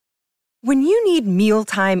When you need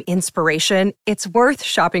mealtime inspiration, it's worth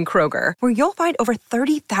shopping Kroger, where you'll find over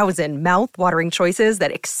 30,000 mouth-watering choices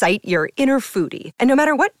that excite your inner foodie. And no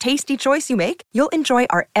matter what tasty choice you make, you'll enjoy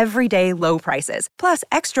our everyday low prices, plus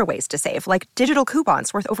extra ways to save, like digital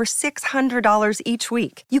coupons worth over $600 each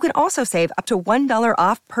week. You can also save up to $1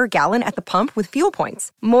 off per gallon at the pump with fuel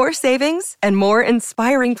points. More savings and more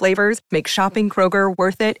inspiring flavors make shopping Kroger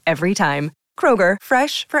worth it every time. Kroger,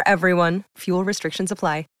 fresh for everyone. Fuel restrictions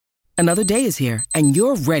apply. Another day is here, and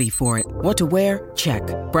you're ready for it. What to wear? Check.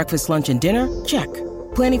 Breakfast, lunch, and dinner? Check.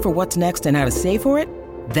 Planning for what's next and how to save for it?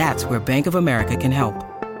 That's where Bank of America can help.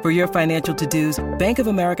 For your financial to-dos, Bank of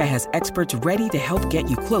America has experts ready to help get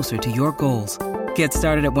you closer to your goals. Get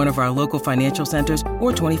started at one of our local financial centers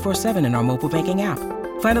or 24/7 in our mobile banking app.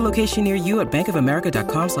 Find a location near you at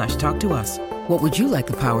bankofamerica.com/talktous. What would you like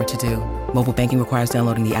the power to do? Mobile banking requires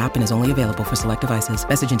downloading the app and is only available for select devices.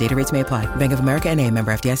 Message and data rates may apply. Bank of America N.A.,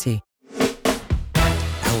 member FDIC.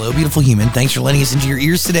 Hello, beautiful human. Thanks for letting us into your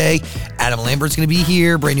ears today. Adam Lambert's going to be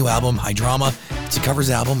here. Brand new album, High Drama. It's a covers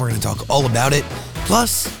album. We're going to talk all about it.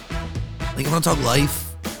 Plus, I want to talk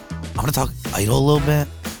life. I want to talk Idol a little bit.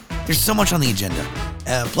 There's so much on the agenda.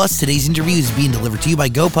 Plus, today's interview is being delivered to you by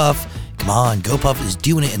GoPuff. Come on, GoPuff is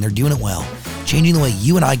doing it, and they're doing it well. Changing the way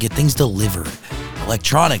you and I get things delivered.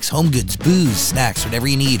 Electronics, home goods, booze, snacks, whatever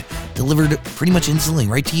you need. Delivered pretty much instantly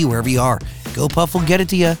right to you wherever you are. GoPuff will get it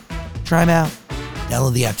to you. Try them out.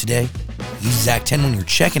 Download the app today. Use Zach10 when you're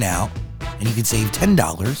checking out, and you can save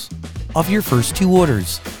 $10 off your first 2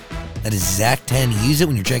 orders. That is Zach10. Use it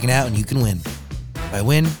when you're checking out, and you can win. By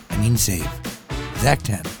win, I mean save.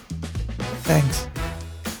 Zach10. Thanks.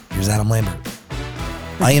 Here's Adam Lambert.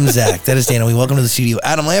 I am Zach. That is Dan. We welcome to the studio,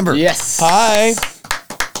 Adam Lambert. Yes. Hi.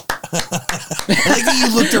 I like that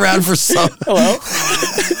you looked around for some. Hello.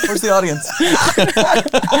 Where's the audience?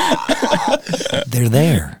 They're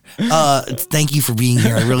there. Thank you for being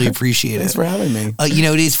here. I really appreciate it. Thanks for having me.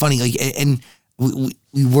 It is funny. And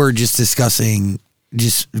we were just discussing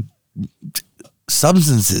just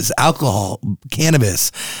substances, alcohol,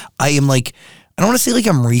 cannabis. I don't want to say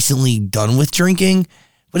I'm recently done with drinking,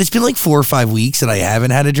 but it's been 4 or 5 weeks that I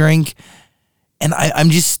haven't had a drink, and I'm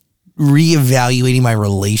just reevaluating my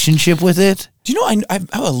relationship with it. Do you know, I have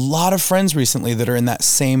a lot of friends recently that are in that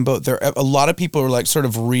same boat. A lot of people are sort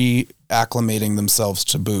of reacclimating themselves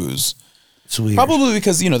to booze. It's weird. Probably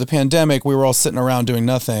because, the pandemic, we were all sitting around doing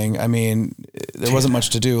nothing. I mean, there wasn't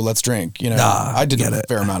much to do. Let's drink, I did a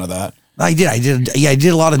fair amount of that. I did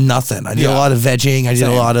a lot of nothing. I did a lot of vegging. I did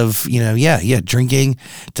a lot of, drinking.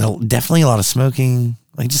 Definitely a lot of smoking.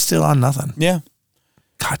 Just did a lot of nothing. Yeah.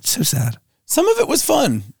 God, so sad. Some of it was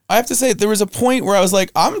fun. I have to say, there was a point where I was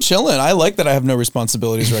like, I'm chilling. I like that I have no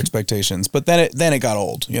responsibilities or expectations. But then it got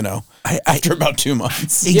old, after about 2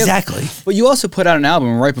 months. Exactly. Yeah, but you also put out an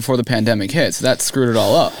album right before the pandemic hit, so that screwed it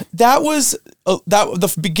all up. That was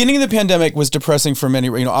the beginning of the pandemic was depressing for many.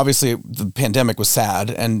 Obviously the pandemic was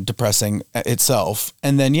sad and depressing itself.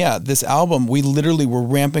 And then this album, we literally were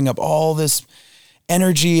ramping up all this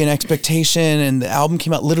energy and expectation, and the album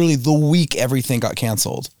came out literally the week everything got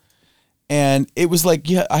canceled. And it was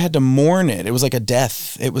I had to mourn it. It was like a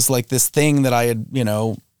death. It was like this thing that I had,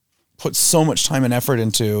 put so much time and effort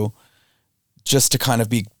into just to kind of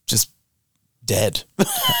be just dead,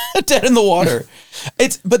 dead in the water.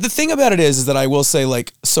 But the thing about it is that I will say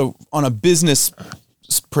so on a business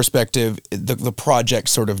perspective, the project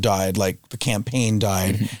sort of died, the campaign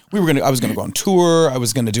died. Mm-hmm. I was going to go on tour. I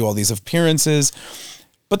was going to do all these appearances,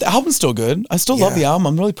 but the album's still good. I still love the album.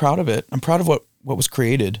 I'm really proud of it. I'm proud of what was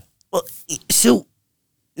created. Well, so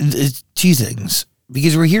 2 things,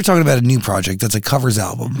 because we're here talking about a new project that's a covers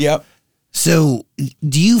album. Yep. So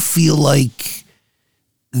do you feel like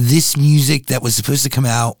this music that was supposed to come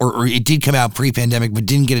out, or it did come out pre-pandemic but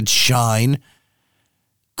didn't get its shine,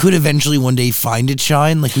 could eventually one day find its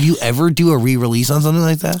shine? Would you ever do a re-release on something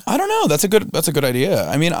like that? I don't know. That's a good idea.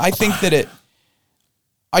 I mean, I think that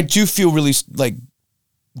I do feel really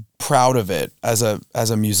proud of it as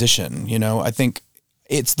a musician. I think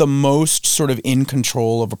it's the most sort of in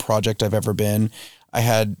control of a project I've ever been. I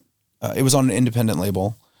had, it was on an independent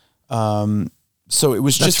label. So it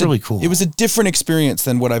was That's really cool. It was a different experience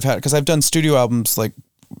than what I've had, because I've done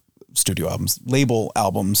label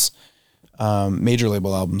albums, major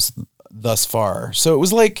label albums thus far. So it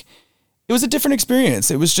was it was a different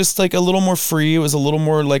experience. It was just a little more free. It was a little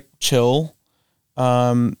more chill.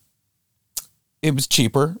 It was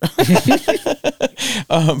cheaper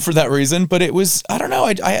for that reason, but it was, I don't know.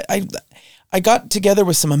 I got together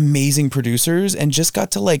with some amazing producers and just got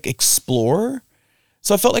to explore.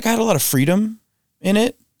 So I felt like I had a lot of freedom in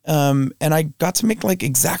it. And I got to make like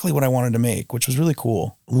exactly what I wanted to make, which was really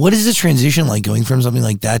cool. What is the transition like going from something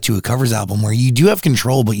like that to a covers album where you do have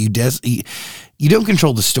control, but you don't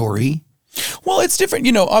control the story? Well, it's different.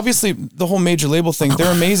 You know, obviously the whole major label thing,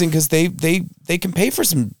 they're amazing because they can pay for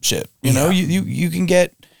some shit. You know, you can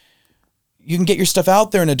get your stuff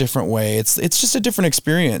out there in a different way. It's just a different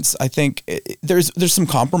experience. I think there's some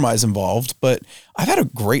compromise involved, but I've had a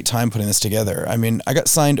great time putting this together. I mean, I got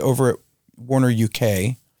signed over at Warner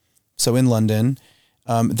UK, so in London.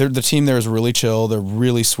 The team there is really chill. They're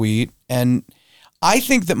really sweet. And I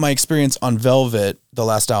think that my experience on Velvet, the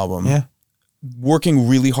last album, working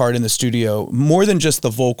really hard in the studio, more than just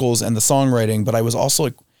the vocals and the songwriting, but I was also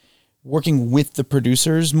like working with the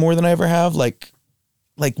producers more than I ever have, like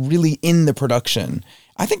really in the production.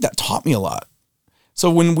 I think that taught me a lot.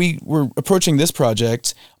 So when we were approaching this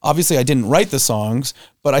project, obviously I didn't write the songs,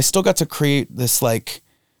 but I still got to create this like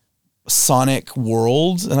sonic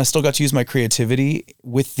world, and I still got to use my creativity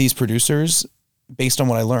with these producers based on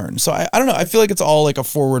what I learned. So I don't know. I feel like it's all like a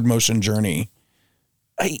forward motion journey.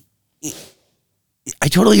 I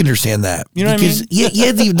totally understand that. You know what I mean?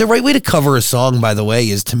 Yeah, the right way to cover a song, by the way,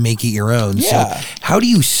 is to make it your own. Yeah. So how do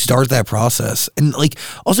you start that process? And like,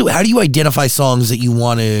 also, how do you identify songs that you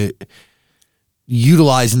want to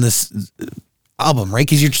utilize in this album, right?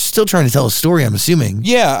 Because you're still trying to tell a story, I'm assuming.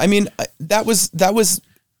 Yeah, I mean, it was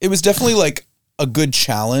definitely like a good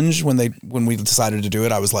challenge when we decided to do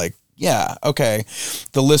it. I was like, yeah, okay.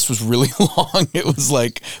 The list was really long. It was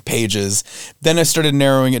like pages. Then I started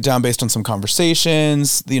narrowing it down based on some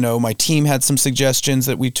conversations. You know, my team had some suggestions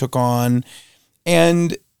that we took on.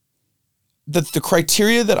 And the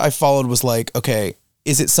criteria that I followed was like, okay,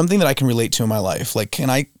 is it something that I can relate to in my life? Like,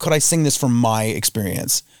 could I sing this from my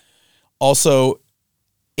experience? Also,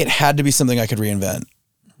 it had to be something I could reinvent,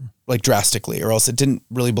 like drastically, or else it didn't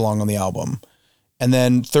really belong on the album. And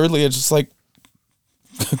then thirdly, it's just like,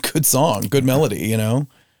 good song, good melody, you know?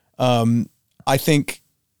 I think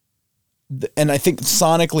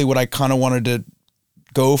sonically what I kind of wanted to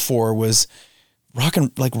go for was rock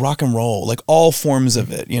and roll, like all forms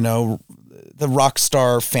of it, you know, the rock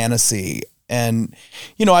star fantasy. And,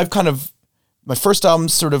 you know, my first album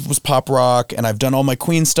sort of was pop rock, and I've done all my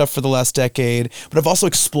Queen stuff for the last decade, but I've also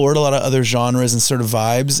explored a lot of other genres and sort of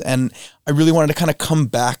vibes. And I really wanted to kind of come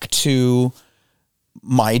back to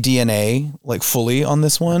my DNA like fully on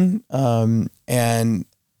this one, and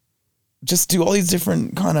just do all these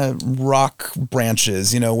different kind of rock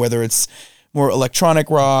branches, you know, whether it's more electronic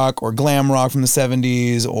rock or glam rock from the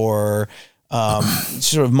 70s or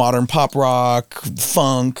sort of modern pop rock,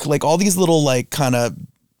 funk, like all these little like kind of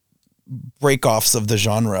break-offs of the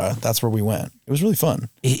genre. That's where we went. It was really fun.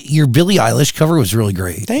 Your Billie Eilish cover was really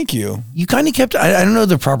great. Thank you. You kind of kept, I don't know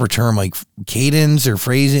the proper term, like cadence or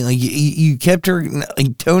phrasing. Like you kept her,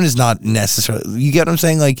 like tone is not necessarily, you get what I'm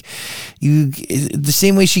saying? Like the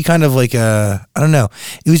same way she kind of like, I don't know.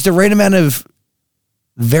 It was the right amount of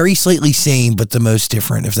very slightly same, but the most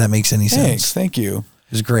different, if that makes any sense. Thank you.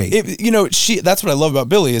 It was great. That's what I love about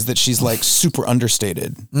Billie is that she's like super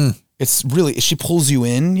understated. It's really, she pulls you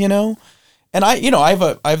in, you know? And I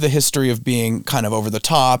have the history of being kind of over the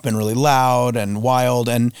top and really loud and wild.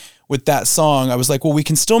 And with that song, I was like, well, we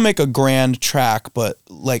can still make a grand track, but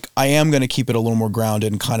like, I am going to keep it a little more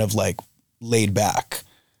grounded and kind of like laid back,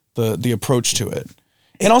 the approach to it.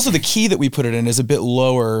 And also the key that we put it in is a bit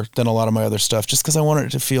lower than a lot of my other stuff, just because I wanted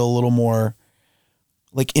it to feel a little more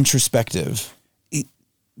like introspective.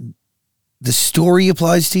 The story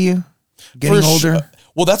applies to you getting older.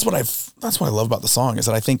 Well, that's what I love about the song is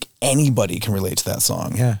that I think anybody can relate to that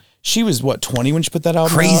song. Yeah. She was 20 when she put that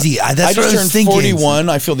album Crazy. out? That's what I was thinking. 41.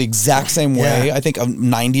 I feel the exact same way. Yeah. I think a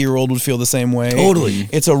 90-year-old would feel the same way. Totally.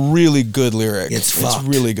 It's a really good lyric. It's fucked.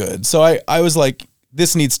 really good. So I was like,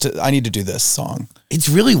 I need to do this song. It's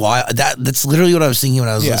really wild. That's literally what I was thinking when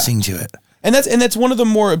I was listening to it. And that's one of the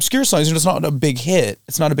more obscure songs. It's not a big hit.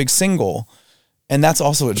 It's not a big single. And that's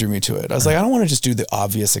also what drew me to it. I was like, I don't want to just do the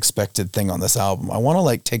obvious expected thing on this album. I want to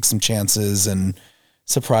like take some chances and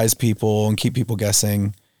surprise people and keep people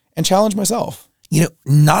guessing and challenge myself. You know,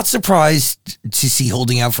 not surprised to see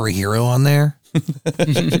Holding Out for a Hero on there,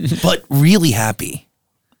 but really happy.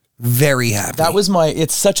 Very happy. That was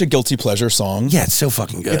it's such a guilty pleasure song. Yeah, it's so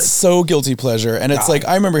fucking good. It's so guilty pleasure. And it's like,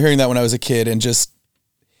 I remember hearing that when I was a kid and just,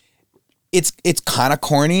 it's kind of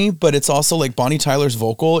corny, but it's also like Bonnie Tyler's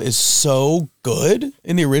vocal is so good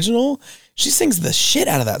in the original. She sings the shit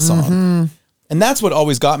out of that song. Mm-hmm. And that's what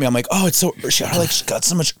always got me. I'm like, oh, it's so, she's got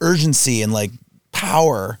so much urgency and like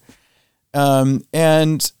power.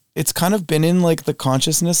 And it's kind of been in like the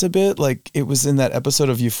consciousness a bit. Like it was in that episode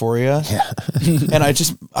of Euphoria. Yeah. And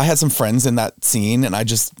I had some friends in that scene and I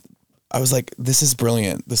was like, this is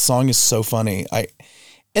brilliant. The song is so funny.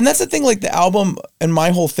 And that's the thing, like the album and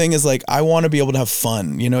my whole thing is like, I want to be able to have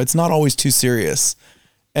fun. You know, it's not always too serious.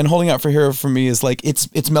 And Holding Out for Hero for me is like,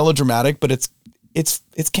 it's melodramatic, but it's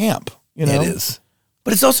camp, you know? It is.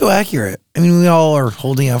 But it's also accurate. I mean, we all are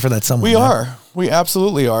holding out for that someone. We are. We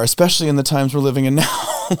absolutely are, especially in the times we're living in now.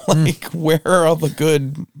 Like, where are all the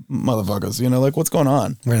good motherfuckers? You know, like, what's going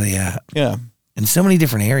on? Where are they at? Yeah. In so many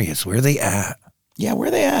different areas. Where are they at? Yeah, where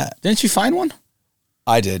are they at? Didn't you find one?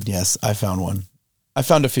 I did, yes. I found one. I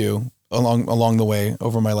found a few along the way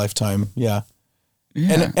over my lifetime. Yeah.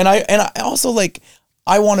 And I also, like,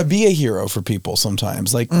 I want to be a hero for people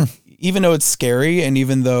sometimes. Like, even though it's scary and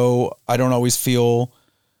even though I don't always feel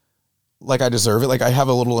like I deserve it, like I have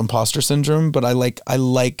a little imposter syndrome, but I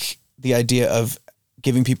like the idea of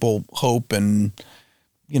giving people hope and,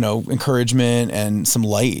 you know, encouragement and some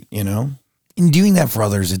light, you know? In doing that for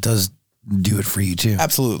others, it does do it for you too.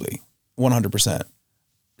 Absolutely. 100%.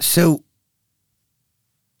 So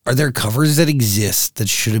are there covers that exist that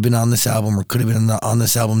should have been on this album or could have been on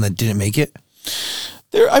this album that didn't make it?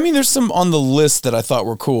 There's some on the list that I thought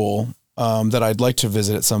were cool, that I'd like to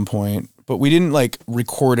visit at some point, but we didn't like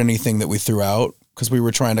record anything that we threw out because we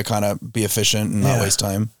were trying to kind of be efficient and not waste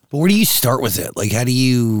time. But where do you start with it? Like, how do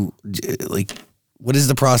you, like, what is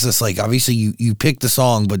the process like? Obviously you pick the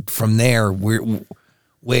song, but from there, where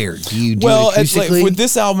do you do it acoustically? It's like with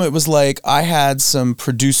this album, it was like I had some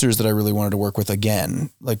producers that I really wanted to work with again,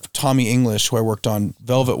 like Tommy English, who I worked on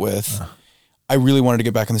Velvet with. I really wanted to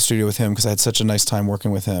get back in the studio with him because I had such a nice time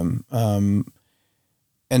working with him.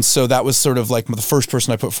 And so that was sort of like the first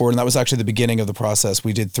person I put forward. And that was actually the beginning of the process.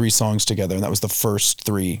 We did 3 songs together and that was the first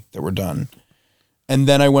 3 that were done. And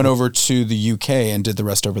then I went over to the UK and did the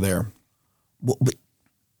rest over there. Well, but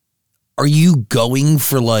are you going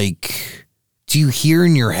for like, do you hear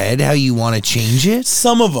in your head how you want to change it?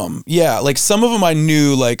 Some of them. Yeah. Like some of them I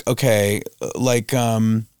knew like, okay, like,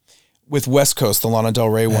 with West Coast, the Lana Del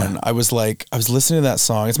Rey one, I was listening to that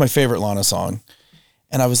song. It's my favorite Lana song.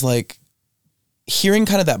 And I was like hearing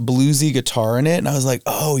kind of that bluesy guitar in it. And I was like,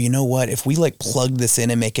 oh, you know what? If we like plug this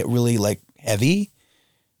in and make it really like heavy,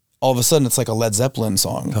 all of a sudden it's like a Led Zeppelin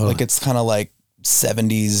song. Totally. Like it's kind of like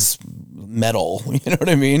 70s metal. You know what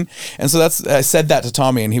I mean? And so I said that to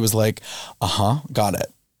Tommy and he was like, got it.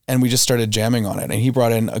 And we just started jamming on it. And he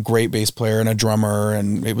brought in a great bass player and a drummer.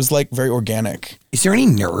 And it was like very organic. Is there any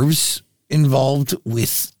nerves involved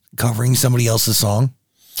with covering somebody else's song?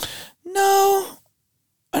 No,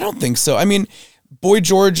 I don't think so. I mean, Boy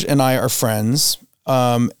George and I are friends.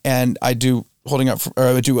 And I do Do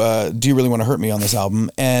You Really Want to Hurt Me on this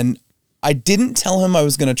album. And I didn't tell him I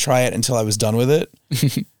was going to try it until I was done with it.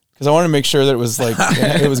 Because I wanted to make sure that it was like,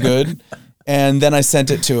 it was good. And then I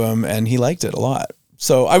sent it to him and he liked it a lot.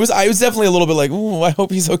 So I was definitely a little bit like, ooh, I hope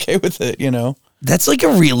he's okay with it, you know? That's like a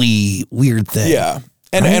really weird thing. Yeah.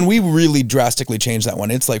 And we really drastically changed that one.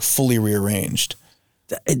 It's like fully rearranged.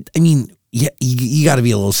 I mean, yeah, you got to be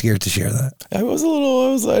a little scared to share that.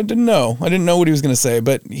 I didn't know. I didn't know what he was going to say,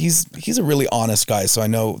 but he's a really honest guy. So I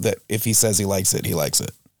know that if he says he likes it, he likes it.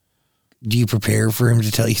 Do you prepare for him to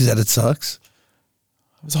tell you that it sucks?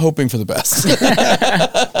 I was hoping for the best.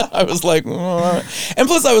 I was like, and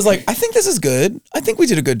plus I was like, I think this is good. I think we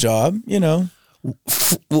did a good job, you know.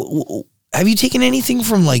 Have you taken anything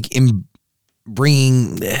from like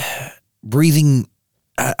breathing?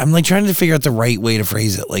 I'm like trying to figure out the right way to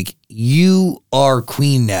phrase it. Like you are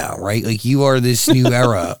Queen now, right? Like you are this new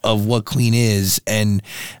era of what Queen is. And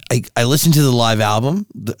I listened to the live album,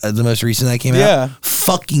 the most recent that came out.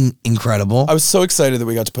 Fucking incredible. I was so excited that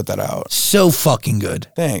we got to put that out. So fucking good.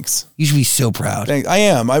 Thanks. You should be so proud. Thanks. I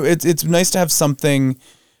am. It's nice to have something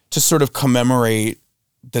to sort of commemorate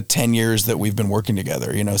the 10 years that we've been working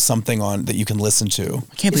together, you know, something on that you can listen to.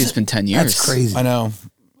 I can't believe it's been 10 years. That's crazy. I know.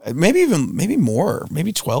 Maybe more,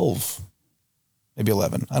 maybe 12, maybe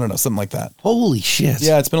 11. I don't know, something like that. Holy shit.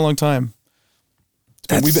 Yeah, it's been a long time.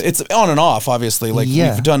 It's on and off, obviously. Like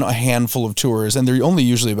we've done a handful of tours and they're only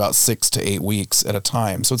usually about 6 to 8 weeks at a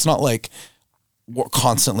time. So it's not like we're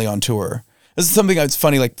constantly on tour. This is something that's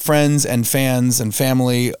funny, like friends and fans and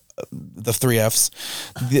family, the 3 Fs.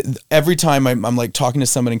 Every time I'm like talking to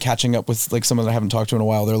someone and catching up with like someone that I haven't talked to in a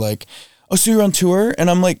while, they're like, oh, so you're on tour? And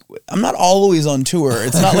I'm like, I'm not always on tour.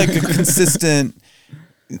 It's not like a consistent,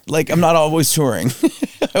 like I'm not always touring.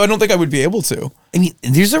 I don't think I would be able to. I mean,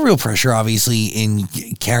 there's a real pressure, obviously, in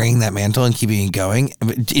carrying that mantle and keeping it going.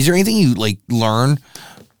 Is there anything you like learn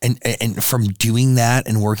and from doing that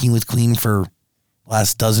and working with Queen for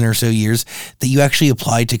last dozen or so years that you actually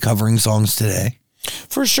applied to covering songs today?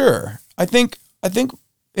 For sure. I think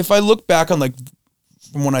if I look back on like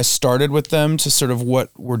from when I started with them to sort of what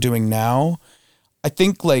we're doing now, I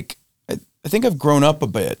think like I think I've grown up a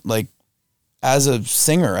bit, like as a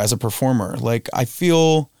singer, as a performer. Like I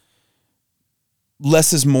feel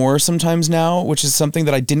less is more sometimes now, which is something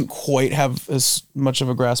that I didn't quite have as much of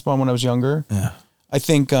a grasp on when I was younger. Yeah. I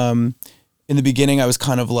think in the beginning I was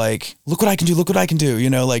kind of like, look what I can do, you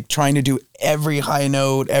know, like trying to do every high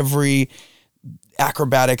note, every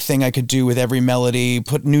acrobatic thing I could do with every melody,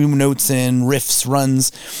 put new notes in, riffs,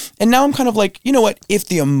 runs. And now I'm kind of like, you know what, if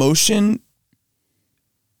the emotion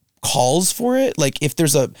calls for it, like if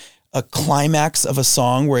there's a climax of a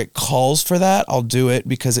song where it calls for that, I'll do it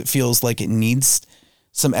because it feels like it needs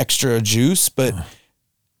some extra juice. But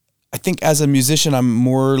I think as a musician, I'm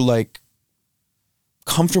more like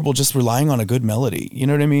comfortable just relying on a good melody. You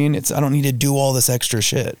know what I mean? I don't need to do all this extra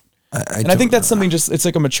shit. I think that's something it's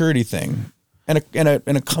like a maturity thing and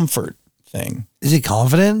a comfort thing. Is it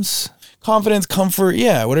confidence? Confidence, comfort.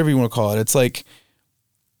 Yeah. Whatever you want to call it. It's like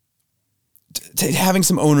having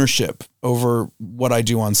some ownership over what I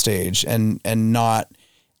do on stage and not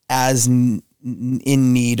as in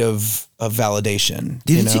need of validation.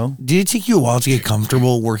 Did it take you a while to get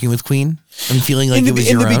comfortable working with Queen and feeling like it was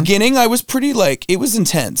your own? In the beginning, I was pretty like, it was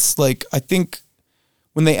intense. Like, I think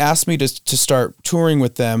when they asked me to start touring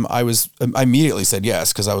with them, I immediately said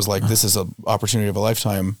yes, because I was like, this is an opportunity of a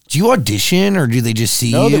lifetime. Do you audition or do they just see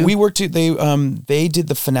you? No, that we worked. They did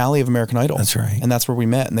the finale of American Idol. That's right, and that's where we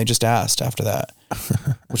met. And they just asked after that,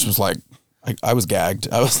 which was like, I was gagged.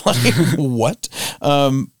 I was like, what?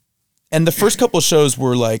 And the first couple of shows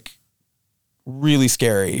were like really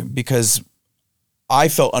scary because I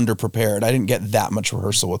felt underprepared. I didn't get that much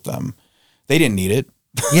rehearsal with them. They didn't need it.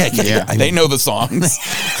 Yeah. They know the songs.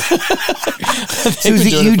 So is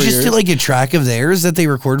it you just to like a track of theirs that they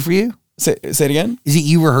record for you? Say it again? Is it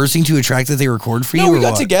you rehearsing to a track that they record for you? No, we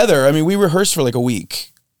got together. I mean, we rehearsed for like a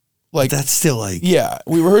week. Like that's still like, yeah,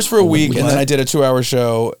 we rehearsed for a week and then I did a 2-hour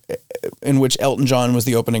show in which Elton John was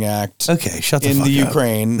the opening act. Okay, shut the fuck up. In the up.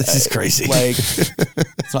 Ukraine. This is crazy. Like,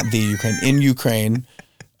 it's not the Ukraine, in Ukraine.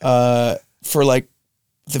 For like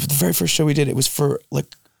the very first show we did, it was for like,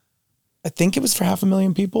 I think it was for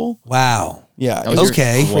 500,000 people. Wow. Yeah.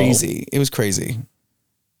 Okay. Crazy. It was crazy.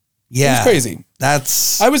 Yeah. It was crazy.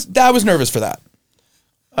 I was nervous for that.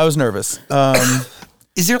 I was nervous.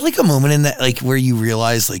 Is there like a moment in that, like where you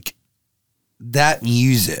realize like that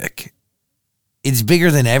music, it's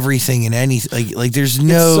bigger than everything and anything. Like there's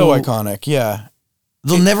no. It's so iconic. Yeah.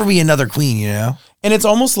 There'll never be another Queen, you know? And it's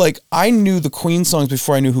almost like I knew the Queen songs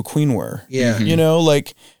before I knew who Queen were. Yeah. You know,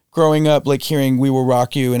 like growing up, like hearing We Will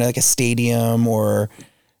Rock You in like a stadium or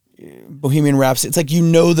Bohemian Rhapsody. It's like, you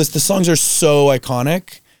know, the songs are so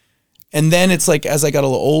iconic. And then it's like, as I got a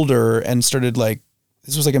little older and started like,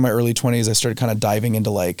 this was like in my early 20s, I started kind of diving into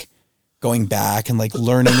like going back and like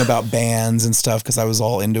learning about bands and stuff because I was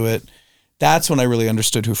all into it. That's when I really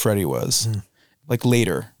understood who Freddie was. Like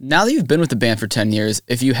later. Now that you've been with the band for 10 years,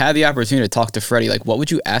 if you had the opportunity to talk to Freddie, like what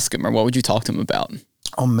would you ask him or what would you talk to him about?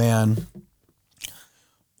 Oh man.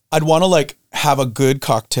 I'd want to like have a good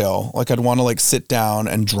cocktail. Like I'd want to like sit down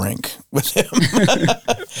and drink with him.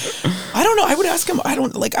 I don't know. I would ask him. I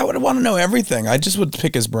would want to know everything. I just would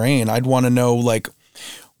pick his brain. I'd want to know like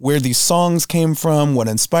where these songs came from, what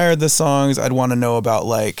inspired the songs. I'd want to know about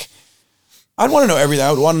like, I'd want to know everything.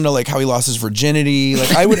 I would want to know like how he lost his virginity.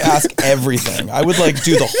 Like I would ask everything. I would like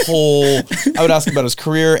do the whole, I would ask about his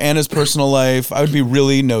career and his personal life. I would be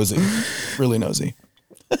really nosy, really nosy.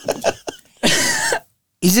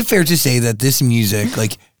 Is it fair to say that this music,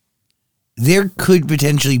 like there could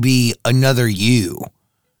potentially be another you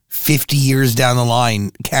 50 years down the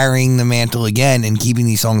line carrying the mantle again and keeping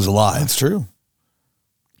these songs alive? That's true.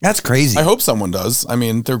 That's crazy. I hope someone does. I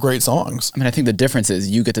mean, they're great songs. I mean, I think the difference is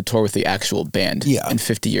you get to tour with the actual band in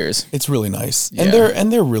 50 years. It's really nice. Yeah.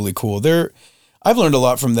 And they're really cool. I've learned a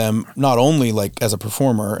lot from them, not only like as a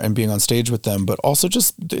performer and being on stage with them, but also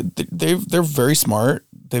just they're very smart.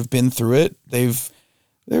 They've been through it.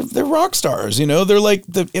 They're rock stars, you know? They're like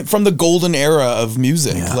from the golden era of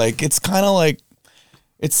music. Yeah. Like it's kind of like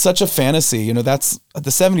it's such a fantasy, you know, that's the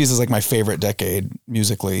 70s is like my favorite decade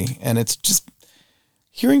musically, and it's just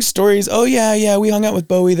hearing stories, oh yeah, we hung out with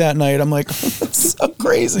Bowie that night. I'm like, that's so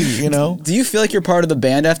crazy, you know? Do you feel like you're part of the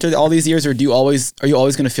band after all these years, or are you always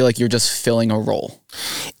going to feel like you're just filling a role?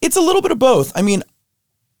 It's a little bit of both. I mean,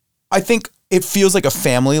 I think it feels like a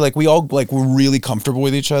family. Like we all like we're really comfortable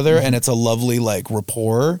with each other, and it's a lovely like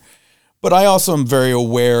rapport. But I also am very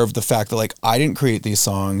aware of the fact that like I didn't create these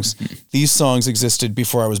songs. These songs existed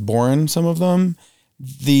before I was born, some of them.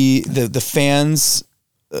 the fans.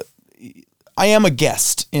 I am a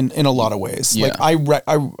guest in a lot of ways. Yeah. Like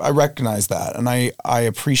I recognize that, and I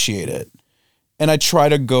appreciate it, and I try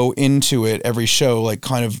to go into it every show like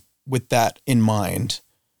kind of with that in mind,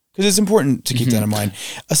 because it's important to keep that in mind,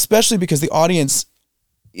 especially because the audience,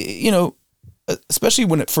 you know, especially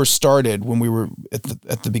when it first started, when we were at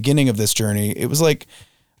the beginning of this journey, it was like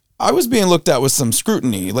I was being looked at with some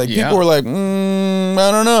scrutiny. Like people were like,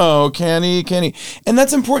 I don't know, can he? And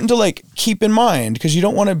that's important to like keep in mind, because you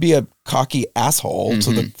don't want to be a cocky asshole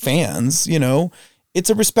to the fans. You know,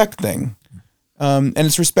 it's a respect thing, and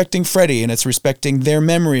it's respecting Freddie, and it's respecting their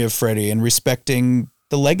memory of Freddie, and respecting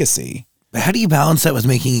the legacy. But how do you balance that with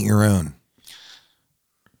making it your own?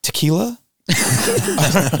 Tequila.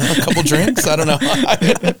 A couple drinks. I don't know.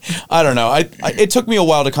 I don't know. It took me a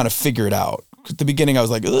while to kind of figure it out. At the beginning, I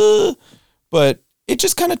was like, ugh, but it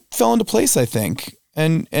just kind of fell into place, I think.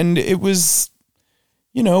 And it was,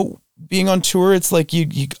 you know, being on tour, it's like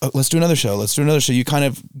you let's do another show. Let's do another show. You kind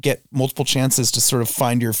of get multiple chances to sort of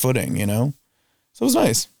find your footing, you know? So it was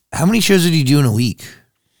nice. How many shows did you do in a week?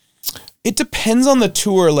 It depends on the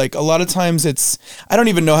tour. Like a lot of times I don't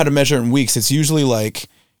even know how to measure it in weeks. It's usually like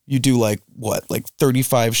you do like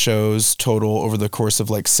 35 shows total over the course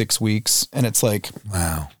of like 6 weeks. And it's like,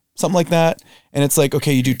 wow. Something like that. And it's like,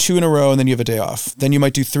 okay, you do 2 in a row and then you have a day off. Then you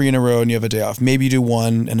might do 3 in a row and you have a day off. Maybe you do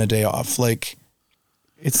 1 and a day off. Like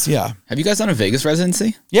it's, yeah. Have you guys done a Vegas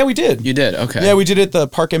residency? Yeah, we did. You did? Okay. Yeah, we did it at the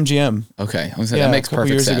Park MGM. Okay. That makes a couple perfect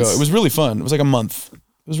years sense. ago. It was really fun. It was like a month.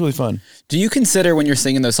 It was really fun. Do you consider, when you're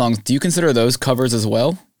singing those songs, do you consider those covers as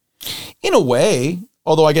well? In a way,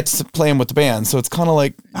 although I get to play them with the band. So it's kind of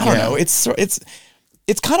like, I don't know. It's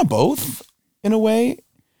kind of both in a way.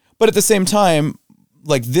 But at the same time,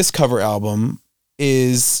 like this cover album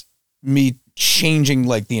is me changing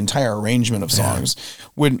like the entire arrangement of songs.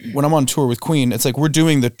 When I'm on tour with Queen, it's like we're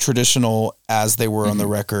doing the traditional as they were on the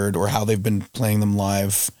record or how they've been playing them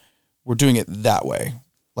live. We're doing it that way,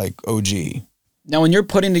 like OG. Now, when you're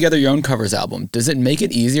putting together your own covers album, does it make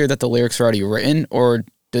it easier that the lyrics are already written, or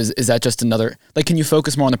is that just another, like, can you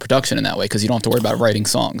focus more on the production in that way because you don't have to worry about writing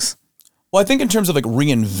songs? Well, I think in terms of like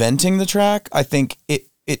reinventing the track, I think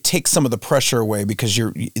it takes some of the pressure away because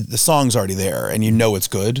the song's already there and you know it's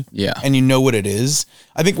good. Yeah. And you know what it is.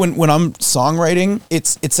 I think when I'm songwriting,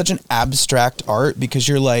 it's such an abstract art because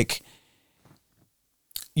you're like,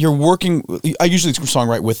 you're working, I usually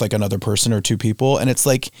songwrite with like another person or 2 people, and it's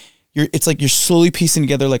like you're slowly piecing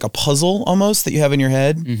together like a puzzle almost that you have in your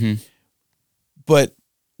head. Mm-hmm. But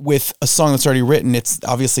with a song that's already written, it's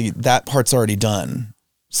obviously that part's already done.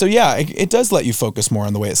 So yeah, it does let you focus more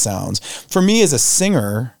on the way it sounds. For me as a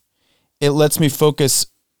singer, it lets me focus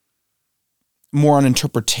more on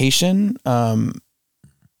interpretation. When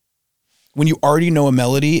you already know a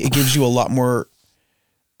melody, it gives you a lot more,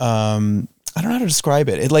 I don't know how to describe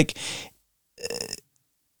it.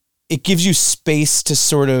 It gives you space to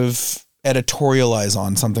sort of editorialize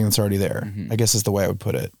on something that's already there, I guess is the way I would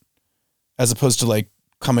put it, as opposed to like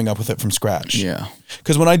coming up with it from scratch. Yeah.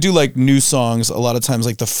 Because when I do like new songs, a lot of times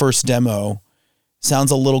like the first demo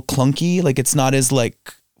sounds a little clunky. Like it's not as like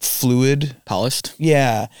fluid. Polished.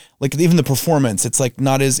 Yeah. Like even the performance, it's like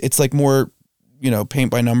not as, it's like more, you know,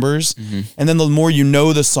 paint by numbers. Mm-hmm. And then the more you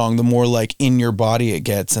know the song, the more like in your body it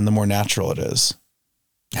gets and the more natural it is.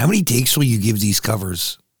 How many takes will you give these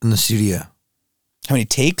covers in the studio? How many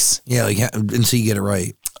takes? Yeah, like until you get it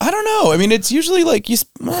right. I don't know. I mean, it's usually like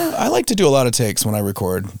I like to do a lot of takes when I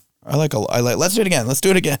record. I like let's do it again. Let's do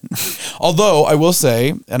it again. Although I will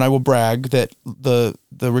say, and I will brag, that the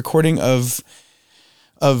recording of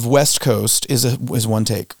West Coast is 1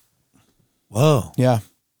 take. Whoa. Yeah.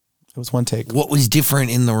 It was 1 take. What was different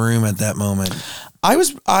in the room at that moment?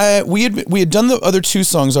 We had done the other 2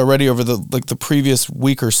 songs already over the previous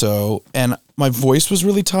week or so, and my voice was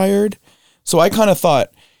really tired. So I kind of thought,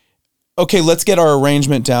 okay, let's get our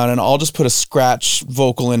arrangement down, and I'll just put a scratch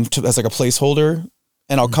vocal in as like a placeholder,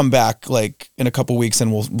 and I'll come back like in a couple weeks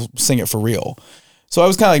and we'll sing it for real. So I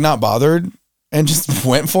was kind of like not bothered and just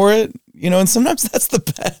went for it, you know, and sometimes that's the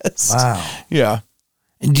best. Wow. Yeah.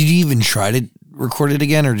 And did you even try to record it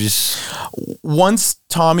again or just? Once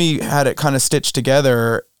Tommy had it kind of stitched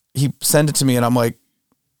together, he sent it to me and I'm like,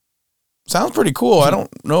 sounds pretty cool. I don't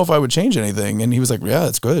know if I would change anything. And he was like, yeah,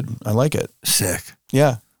 it's good. I like it. Sick.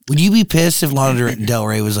 Yeah. Would you be pissed if Lana Del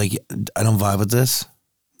Rey was like, I don't vibe with this?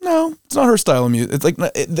 No, it's not her style of music. It's like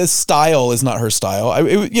the style is not her style. I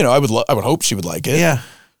would hope she would like it. Yeah.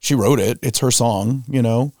 She wrote it. It's her song, you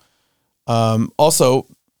know. Also,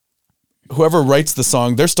 whoever writes the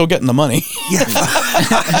song, they're still getting the money. Yeah.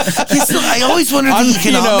 I always wondered the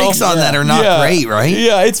economics on that are not great, right?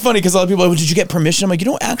 Yeah, it's funny because a lot of people are like, well, did you get permission? I'm like, you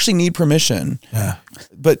don't actually need permission. Yeah.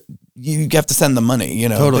 But you have to send the money, you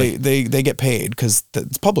know. Totally. They get paid because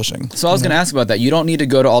it's publishing. So I was going to ask about that. You don't need to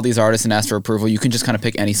go to all these artists and ask for approval. You can just kind of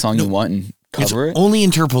pick any song you want and cover it. Only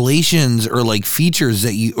interpolations or like features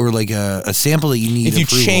that you, or like a sample that you need. If you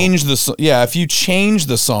approval. change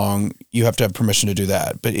the song, you have to have permission to do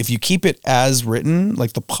that. But if you keep it as written,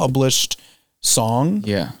 like the published song,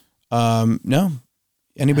 no,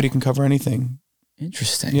 anybody can cover anything.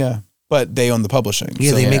 Interesting. Yeah, but they own the publishing.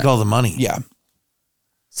 Yeah, so, they make all the money. Yeah.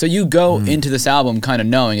 So you go into this album kind of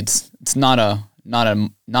knowing it's not an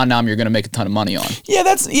album you're going to make a ton of money on. Yeah,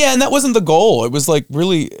 and that wasn't the goal. It was like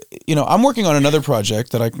really, you know, I'm working on another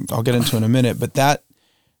project that I'll get into in a minute, but that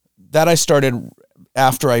I started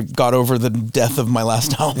after I got over the death of my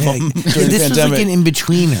last album during the This was pandemic. like an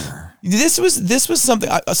in-betweener. This was something.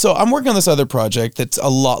 So I'm working on this other project that's a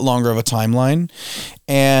lot longer of a timeline,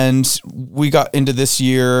 and we got into this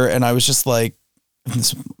year, and I was just like,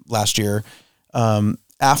 this last year,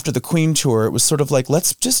 after the Queen tour, it was sort of like,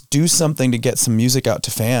 let's just do something to get some music out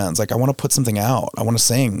to fans. Like, I want to put something out. I want to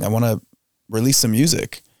sing. I want to release some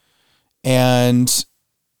music, and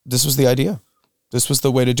this was the idea. This was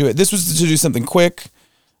the way to do it. This was to do something quick,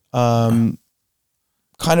 kind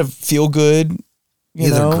of feel good. You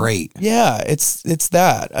know? They're great. Yeah, it's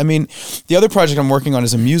that. I mean, the other project I'm working on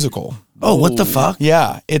is a musical. Oh, what the fuck?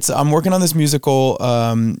 Yeah, I'm working on this musical.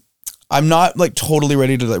 I'm not like totally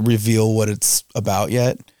ready to like reveal what it's about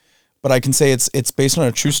yet, but I can say it's based on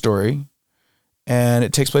a true story, and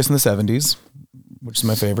it takes place in the 70s, which is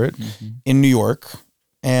my favorite, in New York,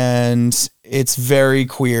 and it's very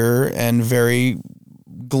queer and very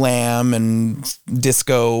glam and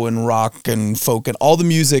disco and rock and folk and all the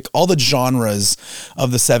music, all the genres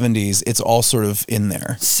of the 70s. It's all sort of in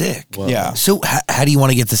there. Sick. Wow. Yeah. So how do you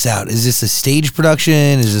want to get this out? Is this a stage production?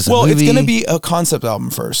 Is this a movie? It's going to be a concept album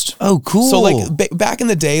first. Oh, cool. So like back in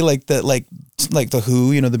the day, like the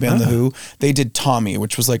Who, you know, the band The Who, they did Tommy,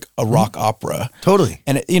 which was like a rock opera. Totally.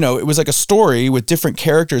 And it was like a story with different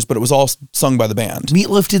characters, but it was all sung by the band.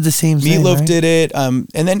 Meatloaf did the same thing. Meatloaf right? did it. And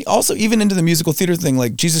then also even into the musical theater thing,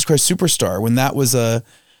 like Jesus Christ Superstar, when that was a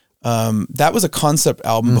concept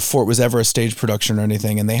album before it was ever a stage production or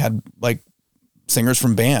anything. And they had like singers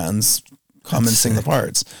from bands come and sing the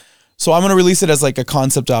parts. So I'm going to release it as like a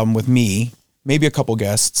concept album with me, maybe a couple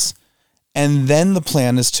guests. And then the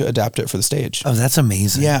plan is to adapt it for the stage. Oh, that's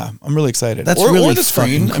amazing. Yeah, I'm really excited. That's or really the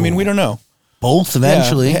screen. fucking I mean, cool. we don't know. Both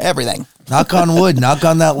eventually. Yeah, everything. Knock on wood. Knock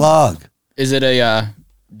on that log. Is it a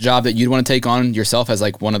job that you'd want to take on yourself as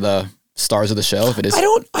like one of the stars of the show? If it is, I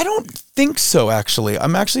don't think so. Actually,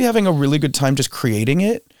 I'm actually having a really good time just creating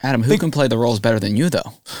it. Adam, who can play the roles better than you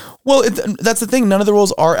though? Well, that's the thing. None of the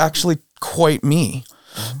roles are actually quite me.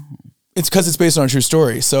 It's because it's based on a true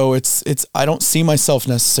story. So it's. I don't see myself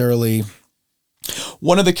necessarily.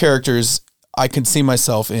 One of the characters I could see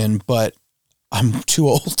myself in, but I'm too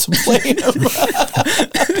old to play him.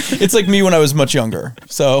 It's like me when I was much younger.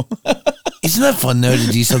 So Isn't that fun though to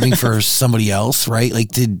do something for somebody else, right?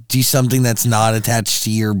 Like to do something that's not attached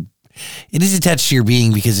to your. It is attached to your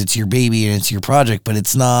being because it's your baby and it's your project, but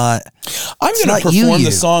it's not. I'm going to perform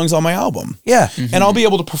the songs on my album. Yeah, And I'll be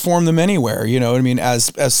able to perform them anywhere, you know what I mean,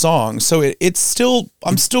 as songs. So it's still,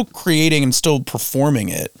 I'm still creating and still performing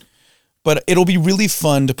it, but it'll be really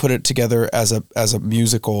fun to put it together as a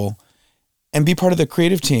musical and be part of the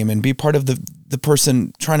creative team and be part of the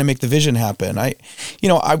person trying to make the vision happen.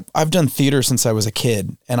 I've done theater since I was a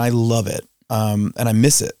kid and I love it. And I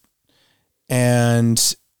miss it.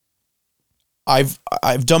 And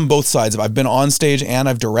I've done both sides. I've been on stage and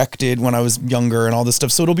I've directed when I was younger and all this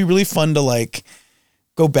stuff. So it'll be really fun to like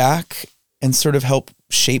go back and sort of help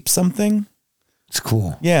shape something. it's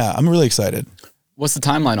cool. Yeah, I'm really excited. What's the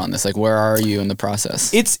timeline on this? Like, where are you in the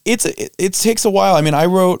process? It takes a while. I mean, I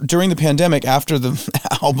wrote during the pandemic after the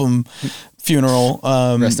album funeral.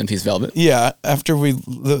 Rest in peace, Velvet. Yeah, after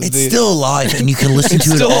It's still alive, and you can listen to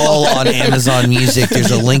it all on Amazon Music.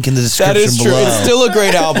 There's a link in the description that is true. below. It's still a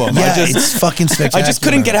great album. Yeah, it's fucking spectacular. I just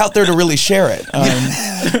couldn't get out there to really share it.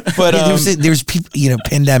 But there's people,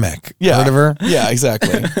 pandemic. yeah, Heard of her? Yeah,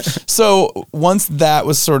 exactly. So once that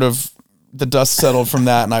was sort of the dust settled from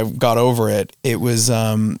that, and I got over it, it was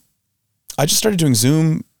I just started doing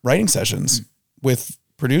Zoom writing sessions with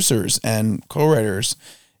producers and co-writers,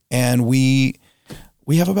 and we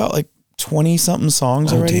have about like 20 something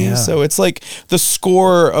songs already. Damn. So it's like the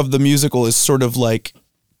score of the musical is sort of like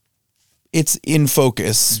it's in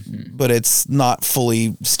focus, but it's not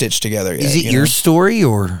fully stitched together yet. Is it your story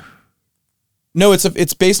or? No,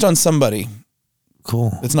 it's based on somebody.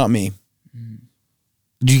 Cool. It's not me.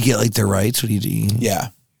 Do you get like the rights? What do you do? Yeah.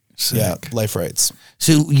 Sick. Yeah, life rights.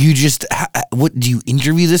 So you just, what do you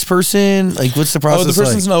interview this person? Like, what's the process? Oh, the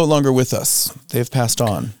person's like? no longer with us. They've passed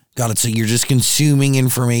on. Got it. So you're just consuming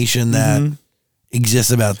information that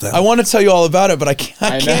exists about them. I want to tell you all about it, but I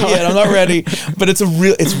can't yet. I'm not ready. But it's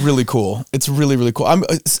really cool. It's really, really cool.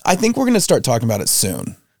 I think we're going to start talking about it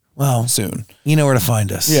soon. Well, Soon. you know where to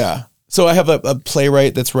find us. Yeah. So I have a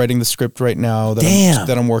playwright that's writing the script right now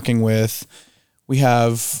that I'm working with. We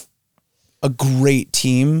have a great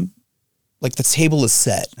team. Like the table is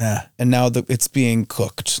set. Yeah. And now it's being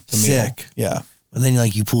cooked. The meal. Sick. Yeah. And then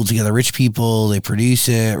like you pull together rich people, they produce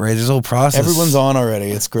it, right? There's a whole process. Everyone's on already.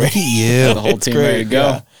 It's great. Look at you. The whole team ready to go.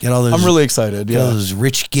 Yeah. Get all those. I'm really excited. Get all Yeah. those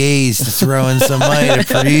rich gays to throw in some money to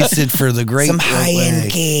produce it for the great. Some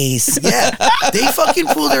high-end gays. Yeah. They fucking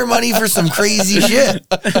pull their money for some crazy shit.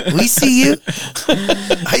 We see you.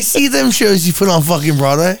 I see them shows you put on fucking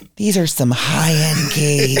Broadway. These are some high-end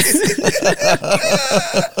gays.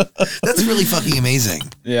 That's really fucking amazing.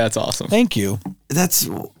 Yeah, it's awesome. Thank you. That's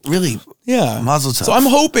really Mazel tov. So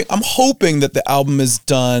I'm hoping that the album is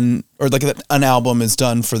done, or like that an album is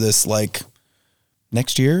done for this like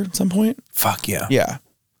next year at some point. Fuck yeah. Yeah.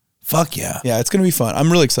 Fuck yeah. Yeah, it's gonna be fun.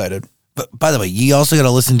 I'm really excited. But by the way, you also got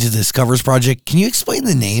to listen to this covers project. Can you explain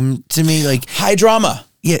the name to me? Like High Drama.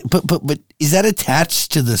 Yeah, but is that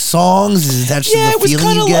attached to the songs? Is it attached to the It was feeling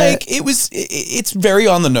kind you of get? like it's very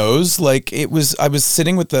on the nose. Like I was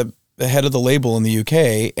sitting with the head of the label in the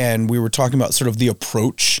UK, and we were talking about sort of the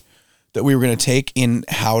approach that we were going to take in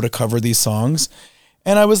how to cover these songs.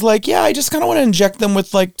 And I was like, yeah, I just kind of want to inject them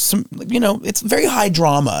with like some, it's very high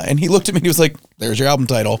drama. And he looked at me and he was like, there's your album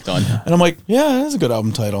title. Done. And I'm like, yeah, that's a good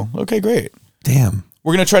album title. Okay, great. Damn.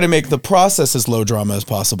 We're going to try to make the process as low drama as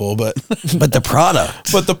possible, but But the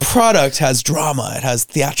product. but the product has drama. It has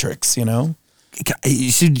theatrics,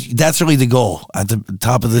 So that's really the goal at the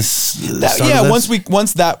top of this. start of this?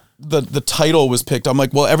 Once the title was picked, I'm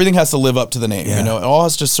like, well, everything has to live up to the name, Yeah. It all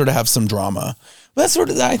has to just sort of have some drama. But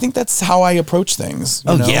I think that's how I approach things.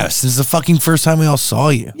 Oh, yes. This is the fucking first time we all saw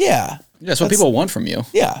you. Yeah. That's what people want from you.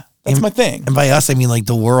 Yeah. That's my thing. And by us, I mean like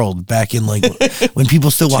the world back in like when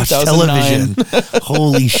people still watch 2009. television.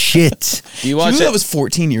 Holy shit. Do you Do watch you know it? that was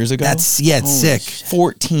 14 years ago? It's sick.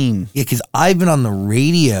 14. Yeah, because I've been on the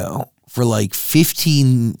radio for like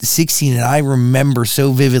 15, 16, and I remember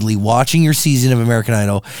so vividly watching your season of American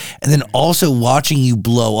Idol and then also watching you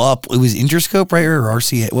blow up. It was Interscope, right? Or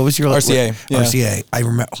RCA? What was your RCA, yeah. RCA. I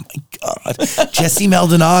remember, oh my God. Jesse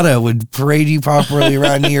Maldonado would parade you properly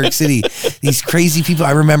around New York City. These crazy people.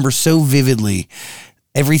 I remember so vividly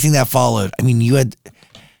everything that followed. I mean,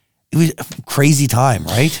 it was a crazy time,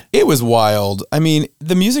 right? It was wild. I mean,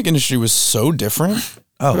 the music industry was so different.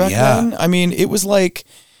 Oh, back yeah. then. I mean, it was like,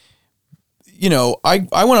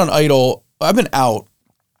 I went on Idol. I've been out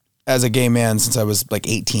as a gay man since I was like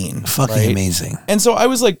 18. Fucking right? amazing. And so I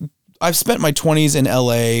was like, I've spent my 20s in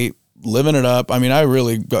LA living it up. I mean, I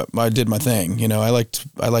did my thing, I liked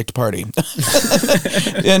to party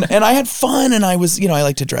and I had fun, and I was, I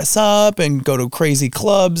like to dress up and go to crazy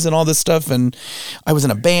clubs and all this stuff. And I was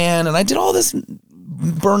in a band, and I did all this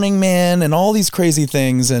Burning Man and all these crazy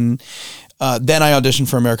things. And then I auditioned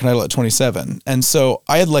for American Idol at 27. And so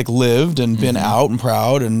I had like lived and been out and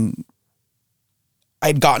proud, and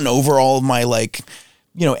I'd gotten over all of my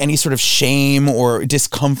any sort of shame or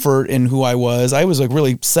discomfort in who I was. I was like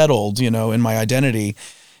really settled, in my identity.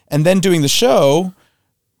 And then doing the show,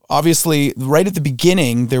 obviously right at the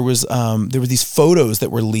beginning, there were these photos that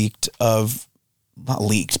were not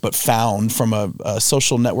leaked, but found from a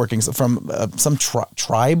social networking, from some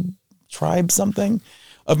tribe something,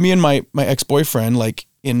 of me and my ex-boyfriend, like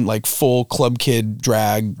in like full club kid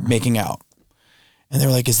drag making out. And they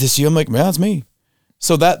were like, is this you? I'm like, yeah, it's me.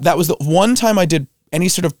 So that was the one time I did any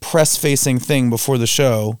sort of press facing thing before the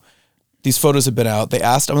show. These photos had been out. They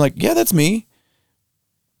asked, I'm like, yeah, that's me.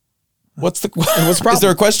 What's the problem? Is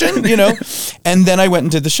there a question? And then I went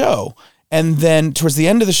and did the show. And then towards the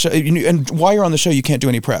end of the show, and while you're on the show, you can't do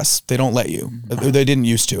any press. They don't let you. They didn't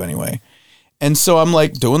used to anyway. And so I'm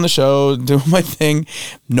like doing the show, doing my thing.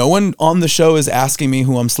 No one on the show is asking me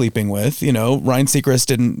who I'm sleeping with. Ryan Seacrest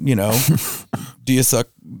didn't, do you suck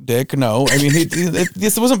dick? No. I mean,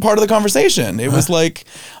 this wasn't part of the conversation. It was like,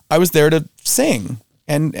 I was there to sing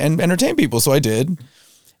and entertain people. So I did.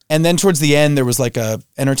 And then towards the end, there was like a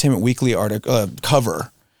Entertainment Weekly article,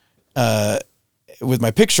 cover, with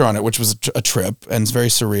my picture on it, which was a trip and it's very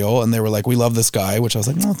surreal. And they were like, we love this guy, which I was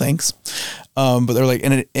like, no, thanks. But they're like,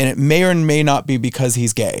 and it may or may not be because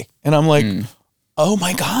he's gay. And I'm like, oh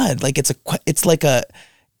my God, like it's like a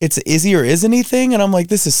it's is he or isn't he thing. And I'm like,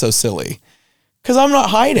 this is so silly. Because I'm not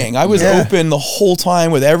hiding. I was open the whole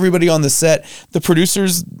time with everybody on the set. The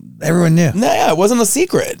producers. Everyone knew. Nah, it wasn't a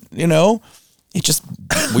secret, you know? We just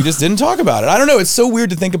didn't talk about it. I don't know. It's so weird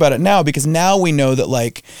to think about it now because now we know that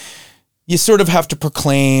like you sort of have to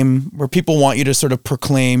proclaim, where people want you to sort of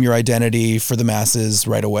proclaim your identity for the masses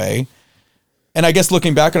right away. And I guess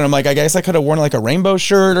looking back on it, I'm like, I guess I could have worn like a rainbow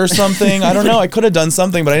shirt or something. I don't know. I could have done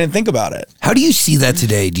something, but I didn't think about it. How do you see that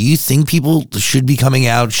today? Do you think people should be coming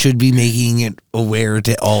out, should be making it aware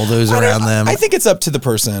to all those around them? I think it's up to the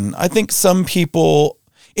person. I think some people,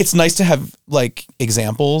 it's nice to have like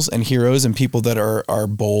examples and heroes and people that are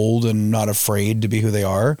bold and not afraid to be who they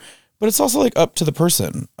are. But it's also like up to the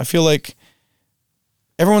person. I feel like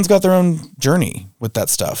everyone's got their own journey with that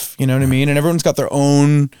stuff. You know what I mean? And everyone's got their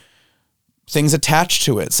own things attached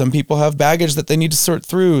to it. Some people have baggage that they need to sort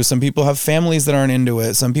through. Some people have families that aren't into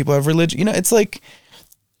it. Some people have religion. You know, it's like,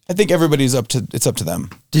 I think everybody's up to them.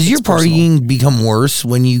 Does your partying become worse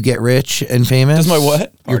when you get rich and famous? Does my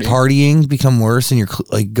what? Your partying become worse and you're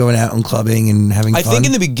like going out and clubbing and having fun? I think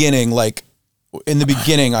in the beginning, I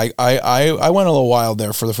went a little wild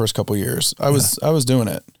there for the first couple of years. I was doing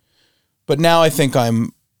it. But now I think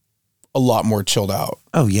I'm a lot more chilled out.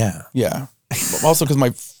 Oh yeah. Yeah. Also because my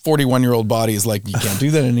 41-year-old body is like, you can't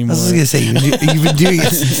do that anymore. I was going to say, you've been doing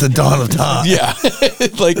it since the dawn of time. Yeah.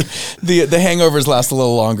 Like the hangovers last a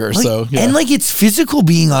little longer. Like, so, yeah. And like it's physical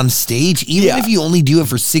being on stage, even if you only do it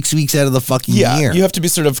for 6 weeks out of the fucking year. You have to be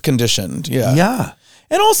sort of conditioned. Yeah. Yeah.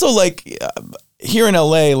 And also like here in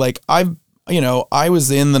LA, like I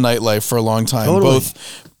was in the nightlife for a long time,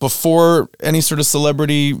 both before any sort of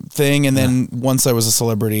celebrity thing. And then once I was a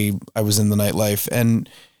celebrity, I was in the nightlife and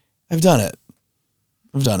I've done it.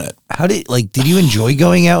 How did you enjoy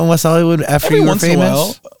going out in West Hollywood after you were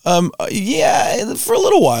famous? Yeah, for a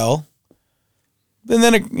little while. And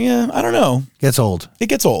then, I don't know. Gets old. It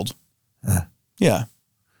gets old. Yeah.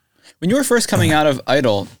 When you were first coming out of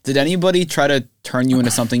Idol, did anybody try to turn you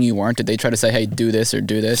into something you weren't? Did they try to say, hey, do this or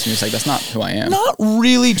do this? And you're just like, that's not who I am. Not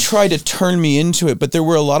really try to turn me into it, but there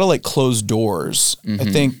were a lot of like closed doors. I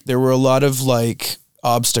think there were a lot of like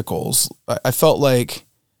obstacles. I felt like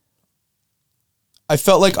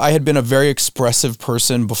I had been a very expressive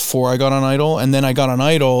person before I got on Idol. And then I got on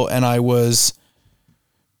Idol and I was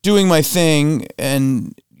doing my thing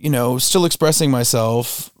and, still expressing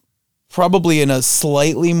myself probably in a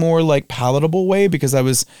slightly more like palatable way because I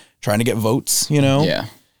was trying to get votes, Yeah.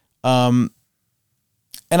 And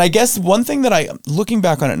I guess one thing that looking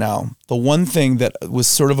back on it now, the one thing that was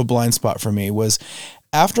sort of a blind spot for me was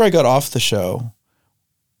after I got off the show,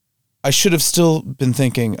 I should have still been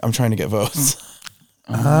thinking I'm trying to get votes.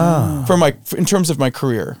 In terms of my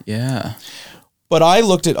career. Yeah. But I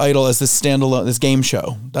looked at Idol as this standalone, this game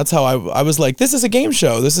show. That's how I was like, this is a game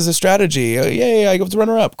show. This is a strategy. Yay, I got the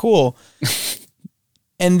runner up. Cool.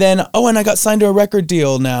 And then, and I got signed to a record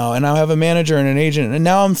deal now and I have a manager and an agent and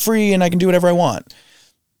now I'm free and I can do whatever I want.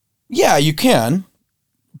 Yeah, you can,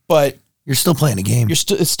 but you're still playing a game.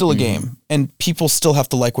 It's still a game and people still have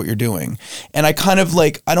to like what you're doing. And I kind of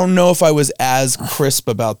I don't know if I was as crisp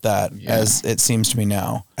about that as it seems to me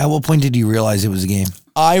now. At what point did you realize it was a game?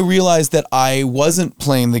 I realized that I wasn't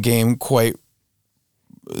playing the game quite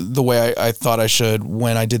the way I thought I should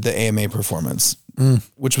when I did the AMA performance,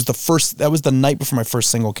 which was that was the night before my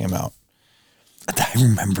first single came out. I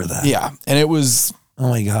remember that. Yeah. And it was, oh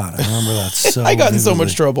my God, I remember that so I got in so vividly.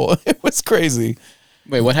 much trouble. It was crazy.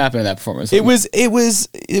 Wait, what happened in that performance? It was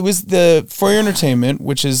the For Your Entertainment,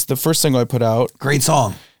 which is the first single I put out. Great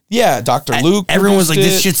song. Yeah, Dr. Luke. Everyone was like,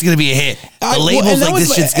 produced this it. shit's going to be a hit. The label's like,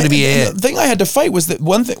 this shit's going to be a hit. The thing I had to fight was that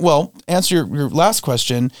one thing, answer your last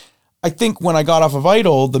question. I think when I got off of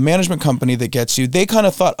Idol, the management company that gets you, they kind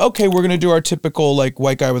of thought, okay, we're going to do our typical like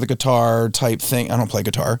white guy with a guitar type thing. I don't play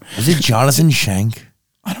guitar. Was it Jonathan Shank?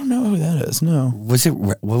 I don't know who that is. No. Was it,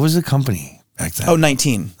 what was the company back then? Oh,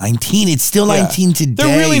 19. 19. It's still 19 today.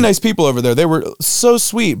 They're really nice people over there. They were so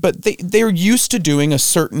sweet, but they're used to doing a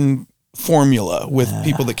certain formula with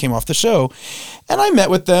people that came off the show. And I met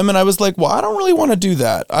with them and I was like, well, I don't really want to do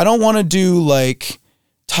that. I don't want to do like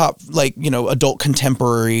top, adult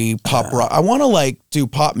contemporary pop rock. I want to do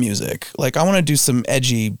pop music. I want to do some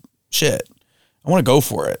edgy shit. I want to go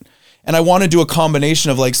for it. And I want to do a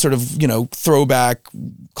combination of sort of, throwback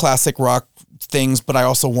classic rock things, but I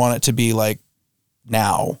also want it to be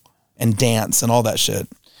now and dance and all that shit.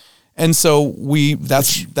 And so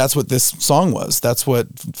that's what this song was. That's what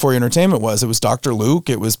For Your Entertainment was. It was Dr. Luke.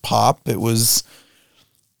 It was pop. It was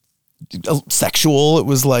sexual. It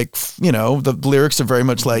was the lyrics are very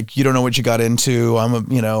much you don't know what you got into.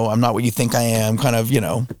 I'm not what you think I am. Kind of,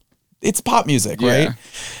 it's pop music, right? Yeah.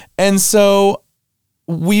 And so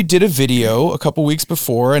we did a video a couple weeks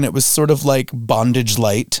before, and it was sort of like bondage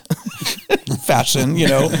light fashion, you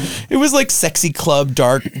know. It was like sexy club,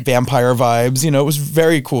 dark vampire vibes, you know. It was a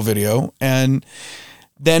very cool video. And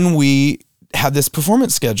then we had this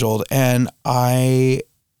performance scheduled, and I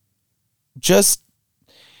just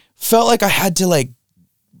felt like I had to like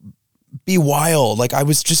be wild. Like I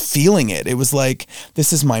was just feeling it. It was like,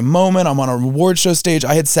 this is my moment. I'm on a award show stage.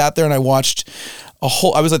 I had sat there and I watched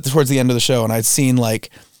I was towards the end of the show, and I'd seen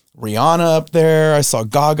like Rihanna up there. I saw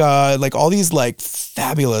Gaga, like all these like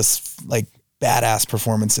fabulous, like badass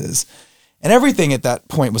performances. And everything at that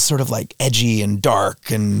point was sort of like edgy and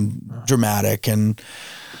dark and dramatic. And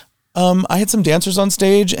I had some dancers on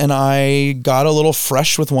stage, and I got a little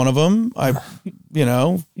fresh with one of them. I, you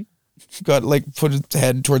know, got like put his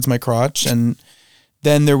head towards my crotch, and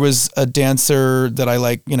then there was a dancer that I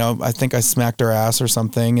like, you know, I think I smacked her ass or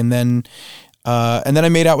something. And then I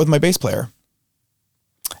made out with my bass player.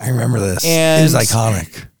 I remember this. And it was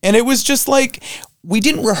iconic. And it was just like, we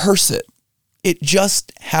didn't rehearse it. It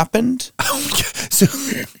just happened. So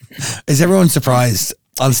is everyone surprised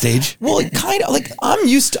on stage? Well, it kind of like I'm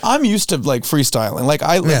used to like freestyling. Like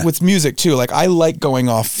with music too. Like I like going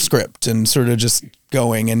off script and sort of just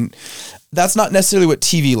going, and that's not necessarily what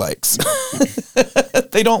TV likes.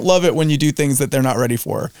 They don't love it when you do things that they're not ready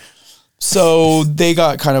for. So they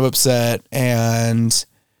got kind of upset, and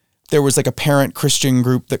there was like a parent Christian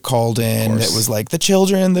group that called in that was like, the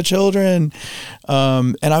children.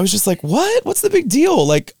 And I was just like, what? What's the big deal?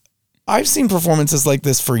 Like, I've seen performances like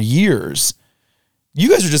this for years. You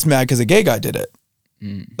guys are just mad because a gay guy did it.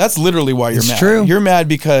 That's literally why you're mad. True. You're mad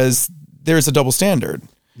because there's a double standard.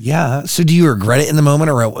 Yeah. So do you regret it in the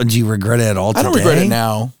moment, or do you regret it at all today? I don't regret it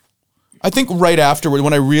now. I think right afterward,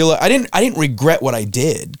 when I realized, I didn't regret what I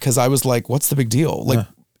did, because I was like, what's the big deal? Like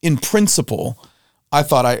in principle, I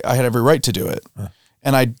thought I had every right to do it.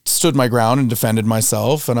 And I stood my ground and defended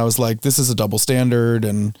myself. And I was like, this is a double standard.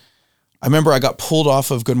 And I remember I got pulled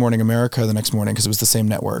off of Good Morning America the next morning because it was the same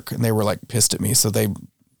network, and they were like pissed at me. So they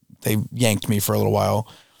yanked me for a little while.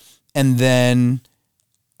 And then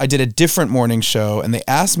I did a different morning show, and they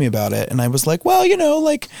asked me about it. And I was like, well, you know,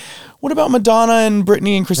 like, what about Madonna and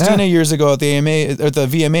Britney and Christina years ago at the AMA or the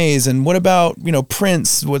VMAs? And what about, you know,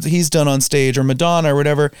 Prince, what he's done on stage, or Madonna or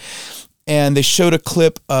whatever? And they showed a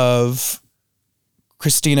clip of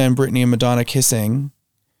Christina and Britney and Madonna kissing.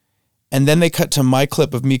 And then they cut to my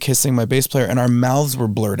clip of me kissing my bass player, and our mouths were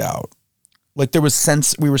blurred out. Like there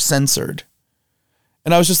was we were censored.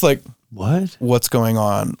 And I was just like, what's going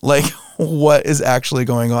on? Like, what is actually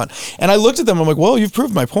going on? And I looked at them, I'm like, well, you've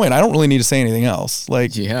proved my point. I don't really need to say anything else.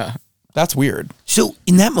 Like, Yeah. that's weird. So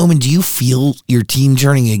in that moment, do you feel your team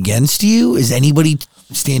turning against you? Is anybody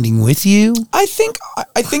standing with you? I think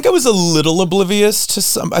I was a little oblivious to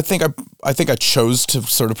some. I think I chose to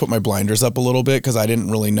sort of put my blinders up a little bit because I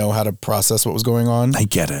didn't really know how to process what was going on. I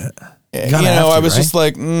get it. You know, I was just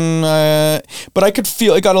like, but I could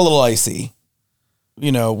feel it got a little icy.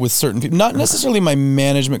 You know, with certain people, not necessarily my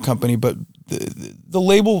management company, but the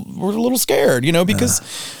label were a little scared. You know, because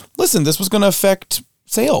listen, this was going to affect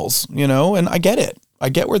sales. You know, and I get it. I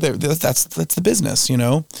get where that's the business, you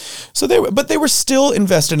know? So they were still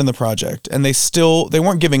invested in the project, and they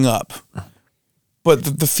weren't giving up, but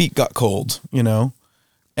the feet got cold, you know?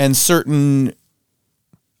 And certain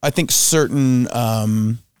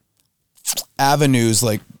avenues,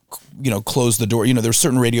 like, you know, closed the door. You know, there's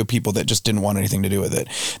certain radio people that just didn't want anything to do with it.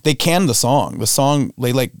 They canned the song,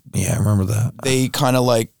 they like, yeah, I remember that. They kind of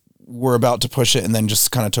like were about to push it and then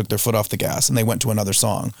just kind of took their foot off the gas, and they went to another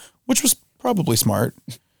song, which was probably smart.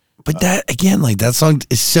 But that, again, like that song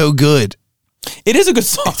is so good. It is a good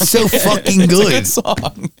song. It's so fucking good. It's a good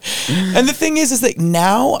song. And the thing is that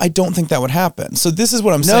now I don't think that would happen. So this is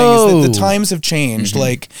what I'm saying is that the times have changed.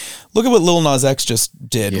 Like, look at what Lil Nas X just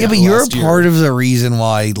did. Yeah, but you're a part of the reason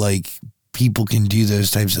why, like, people can do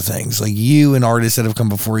those types of things. Like you and artists that have come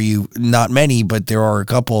before you, not many, but there are a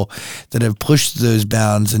couple that have pushed those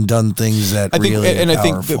bounds and done things that I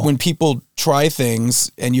think that when people try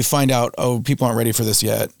things and you find out, oh, people aren't ready for this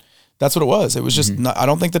yet, that's what it was. It was just not, I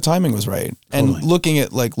don't think the timing was right. Totally. And looking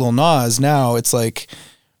at like Lil Nas now, it's like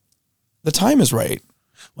the time is right.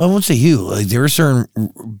 Well, I won't say you. Like there were certain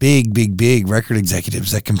big record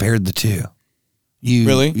executives that compared the two. You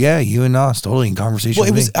really? Yeah, you and Nas totally in conversation. Well,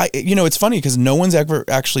 it was, it's funny because no one's ever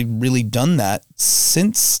actually really done that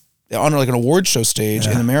since on like an award show stage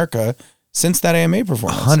in America since that AMA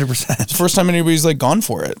performance. 100%. It's the first time anybody's like gone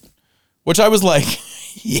for it, which I was like,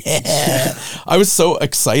 yeah. I was so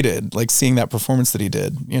excited, like seeing that performance that he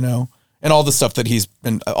did, you know, And all the stuff that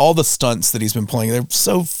all the stunts that he's been playing, they're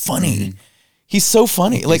so funny. He's so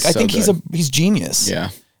funny. Like, I think he's genius. Yeah.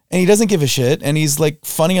 And he doesn't give a shit. And he's like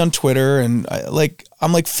funny on Twitter. And I'm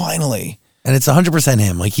like, finally. And it's 100%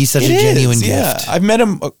 him. Like, he's such a genuine gift. Yeah. I've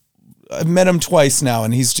met him twice now,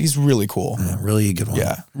 and he's really cool. Yeah, really a good one.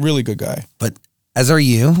 Yeah. Really good guy. But as are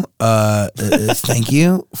you. Thank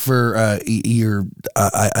you for your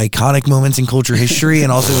iconic moments in culture history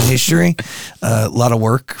and also in history. A lot of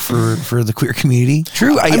work for the queer community.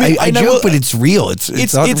 True. I joke, but it's real. It's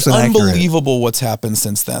unbelievable what's happened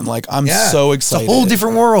since then. Like, I'm so excited. It's a whole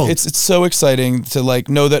different world. It's so exciting to like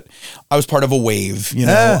know that I was part of a wave. You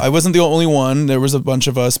know, I wasn't the only one. There was a bunch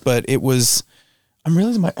of us, but it was. I'm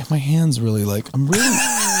really my hands really like I'm really.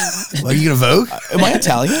 Are you gonna vote? Am I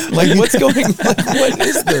Italian? Like, what's going? Like, what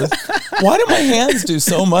is this? Why do my hands do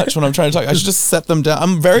so much when I'm trying to talk? I should just set them down.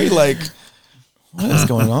 I'm very like, what is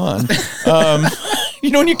going on?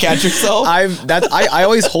 You know when you catch yourself? I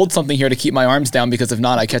always hold something here to keep my arms down because if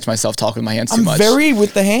not, I catch myself talking with my hands too much. I'm very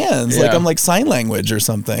with the hands. Yeah. Like I'm like sign language or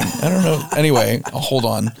something. I don't know. Anyway, I'll hold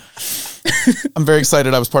on. I'm very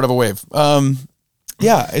excited. I was part of a wave.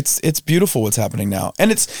 Yeah, it's beautiful what's happening now.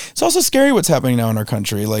 And it's also scary what's happening now in our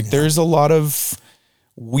country. Like there's a lot of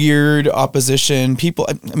weird opposition. People,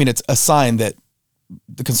 I mean, it's a sign that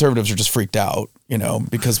the conservatives are just freaked out, you know,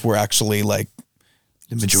 because we're actually like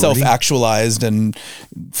self-actualized and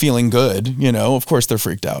feeling good, you know. Of course they're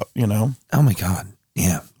freaked out, you know. Oh my God.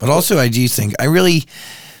 Yeah. But also I do think I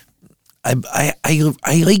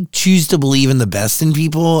like choose to believe in the best in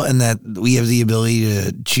people and that we have the ability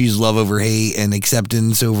to choose love over hate and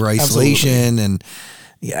acceptance over isolation. Absolutely. And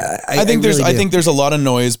yeah, I think there's a lot of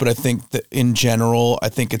noise, but I think that in general, I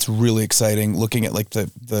think it's really exciting looking at like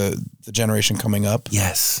the generation coming up.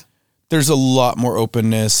 Yes. There's a lot more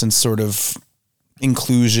openness and sort of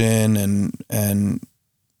inclusion and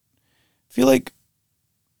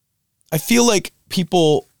I feel like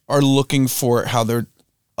people are looking for how they're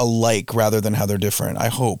alike rather than how they're different. I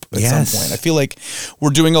hope at some point. I feel like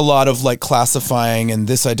we're doing a lot of like classifying and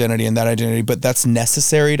this identity and that identity, but that's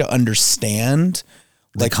necessary to understand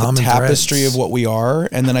like the tapestry threads of what we are.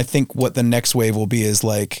 And then I think what the next wave will be is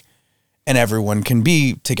like, and everyone can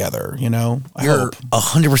be together, you know? You're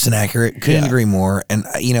 100% accurate. Couldn't agree more. And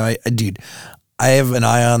you know, I have an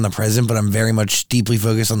eye on the present, but I'm very much deeply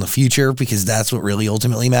focused on the future because that's what really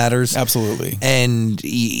ultimately matters. Absolutely. And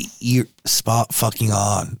you're spot fucking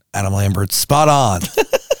on, Adam Lambert. Spot on.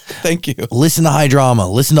 Thank you. Listen to High Drama.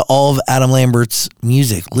 Listen to all of Adam Lambert's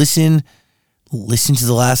music. Listen to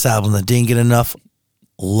the last album that didn't get enough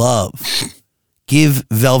love. Give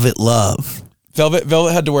Velvet love.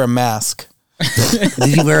 Velvet had to wear a mask. Did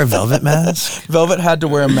he wear a Velvet mask? Velvet had to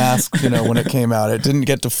wear a mask, you know, when it came out. It didn't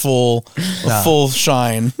get to full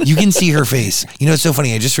shine. You can see her face. You know, it's so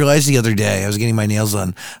funny. I just realized the other day I was getting my nails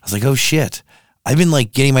done. I was like, oh shit. I've been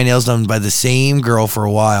like getting my nails done by the same girl for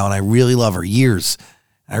a while and I really love her. Years.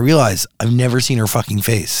 I realized I've never seen her fucking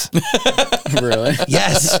face. Really?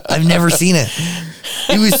 Yes. I've never seen it.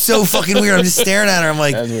 It was so fucking weird. I'm just staring at her. I'm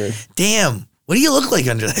like, damn. What do you look like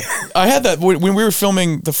under there? I had that when we were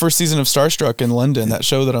filming the first season of Starstruck in London, that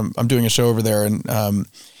show that I'm doing a show over there. And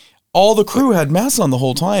all the crew had masks on the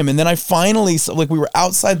whole time. And then I finally, like we were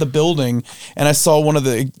outside the building and I saw one of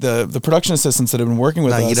the production assistants that had been working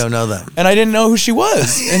with us. You don't know them. And I didn't know who she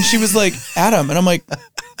was. And she was like, Adam. And I'm like,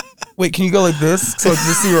 wait, can you go like this? So I can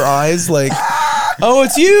just see her eyes like... Oh,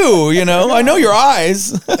 it's you know? I know your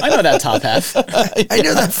eyes. I know that top half. I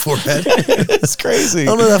know that forehead. It's crazy. I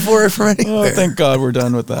don't know that forehead from anywhere. Oh, thank God we're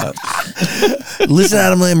done with that. Listen to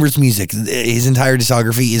Adam Lambert's music. His entire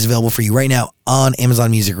discography is available for you right now on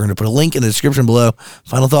Amazon Music. We're going to put a link in the description below.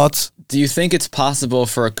 Final thoughts? Do you think it's possible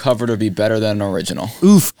for a cover to be better than an original?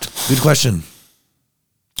 Oof. Good question.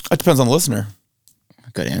 It depends on the listener.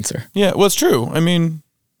 Good answer. Yeah, well, it's true. I mean...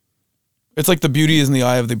 It's like the beauty is in the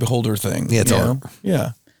eye of the beholder thing. Yeah, it's art.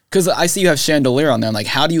 Yeah. Because I see you have Chandelier on there. I'm like,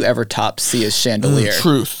 how do you ever top Sia's Chandelier?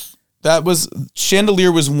 Truth. Chandelier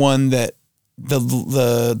was one that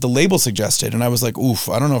the label suggested. And I was like, oof,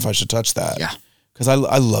 I don't know if I should touch that. Yeah. Because I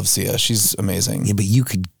love Sia. She's amazing. Yeah, but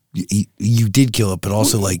you did kill it, but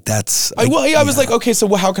also like that's... I was like, okay, so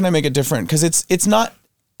how can I make it different? Because it's not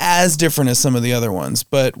as different as some of the other ones.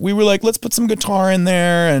 But we were like, let's put some guitar in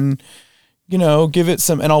there and... You know, give it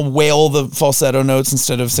some, and I'll wail the falsetto notes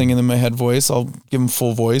instead of singing them in my head voice. I'll give them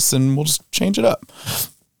full voice and we'll just change it up.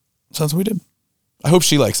 So that's what we did. I hope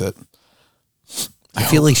she likes it. I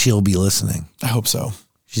feel like she'll be listening. I hope so.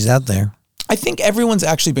 She's out there. I think everyone's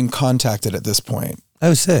actually been contacted at this point.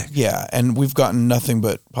 Oh, sick. Yeah, and we've gotten nothing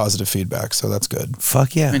but positive feedback, so that's good.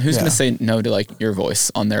 Fuck yeah. And who's going to say no to like your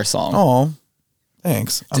voice on their song? Oh,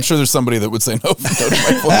 Thanks. I'm sure there's somebody that would say no to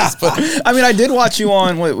my voice, but I mean, I did watch you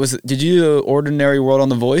on, what was it? Did you do Ordinary World on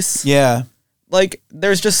The Voice? yeah. Like,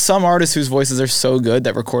 there's just some artists whose voices are so good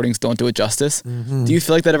that recordings don't do it justice. Mm-hmm. Do you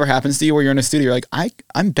feel like that ever happens to you where you're in a studio, you're like,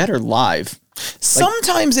 I'm better live?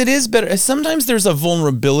 Sometimes it is better. Sometimes there's a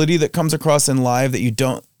vulnerability that comes across in live that you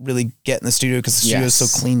don't really get in the studio because the studio is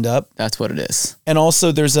so cleaned up. That's what it is. And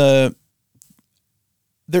also there is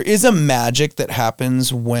a magic that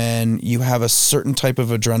happens when you have a certain type of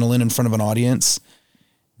adrenaline in front of an audience.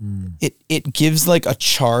 It gives like a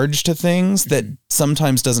charge to things that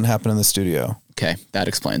sometimes doesn't happen in the studio. Okay, that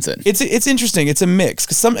explains it. It's interesting. It's a mix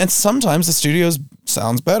because sometimes the studio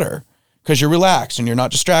sounds better because you're relaxed and you're not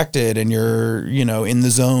distracted and you're in the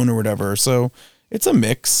zone or whatever. So it's a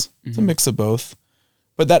mix. It's a mix of both.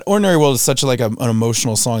 But that Ordinary World is such an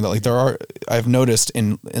emotional song that like I've noticed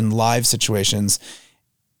in live situations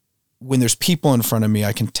when there's people in front of me,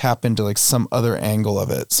 I can tap into like some other angle of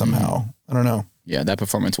it somehow. I don't know. Yeah, that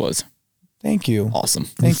performance was Thank you. awesome.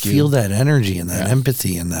 Thank you. Feel that energy and that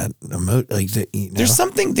empathy and that There's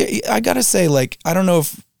something I gotta say, like, I don't know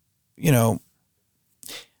if,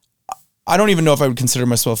 I don't even know if I would consider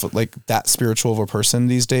myself like that spiritual of a person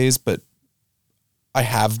these days, but I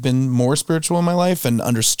have been more spiritual in my life and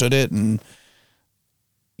understood it. And,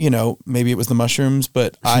 maybe it was the mushrooms,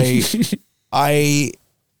 but I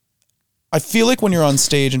feel like when you're on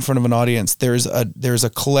stage in front of an audience, there's a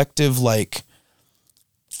collective like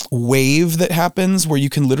wave that happens where you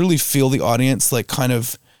can literally feel the audience like kind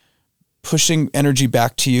of pushing energy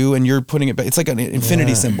back to you and you're putting it back. It's like an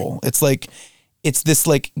infinity symbol. It's like, it's this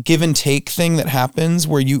like give and take thing that happens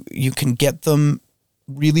where you can get them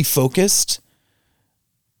really focused.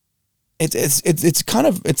 It's kind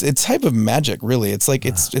of, it's type of magic really. It's like,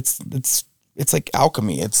 it's like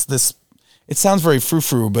alchemy. It's this, it sounds very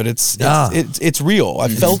frou-frou, but it's real.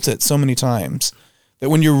 I've felt it so many times that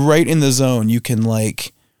when you're right in the zone, you can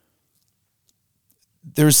like,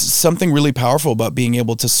 there's something really powerful about being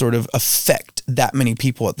able to sort of affect that many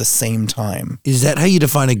people at the same time. Is that how you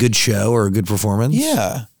define a good show or a good performance?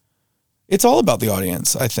 Yeah. It's all about the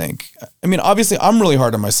audience, I think. I mean, obviously I'm really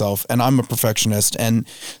hard on myself and I'm a perfectionist and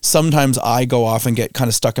sometimes I go off and get kind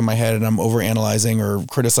of stuck in my head and I'm overanalyzing or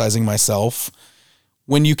criticizing myself.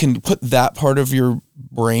 When you can put that part of your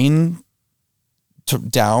brain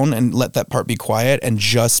down and let that part be quiet and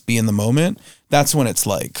just be in the moment, that's when it's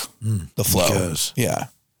like the flow. Yeah.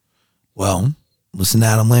 Well, listen to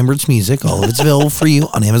Adam Lambert's music. All of it's available for you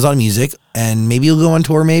on Amazon Music, and maybe you'll go on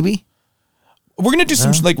tour. Maybe we're gonna do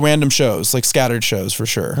some like random shows, like scattered shows for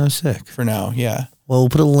sure. Oh, sick. For now, yeah. Well, we'll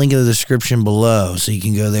put a link in the description below so you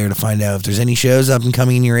can go there to find out if there's any shows up and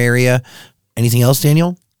coming in your area. Anything else,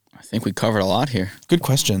 Daniel? I think we covered a lot here. Good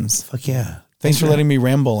questions. Fuck yeah. Thanks for letting me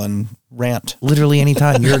ramble and rant. Literally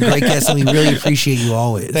anytime. You're a great guest, and we really appreciate you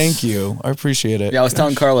always. Thank you. I appreciate it. Yeah, I was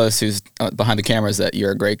telling Carlos, who's behind the cameras, that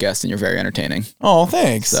you're a great guest and you're very entertaining. Oh,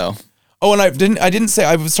 thanks. So, and I didn't say,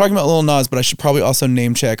 I was talking about Lil Nas, but I should probably also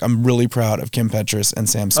name check. I'm really proud of Kim Petras and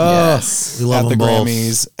Sam Smith. yes. We love at the them both.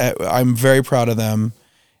 Grammys. I'm very proud of them.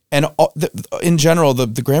 And in general, the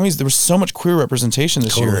Grammys, there was so much queer representation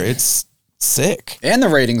this year. It's sick. And the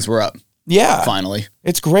ratings were up. Yeah. Finally.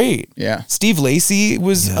 It's great. Yeah. Steve Lacy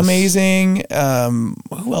was amazing. Who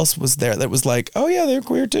else was there that was like, oh yeah, they're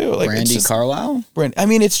queer too? Like Brandy Carlisle? I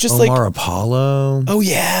mean, it's just Omar like, Apollo. oh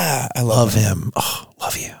yeah, I love him. Oh,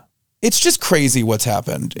 love you. It's just crazy what's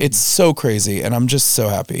happened. It's so crazy. And I'm just so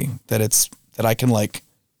happy that I can like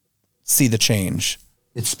see the change.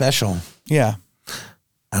 It's special. Yeah.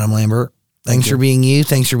 Adam Lambert, thanks for being you.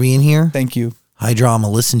 Thanks for being here. Thank you. High Drama.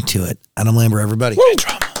 Listen to it. Adam Lambert, everybody. High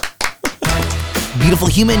Drama. Beautiful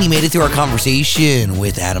human, you made it through our conversation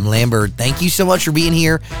with Adam Lambert. Thank you so much for being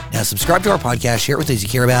here. Now subscribe to our podcast, share it with those you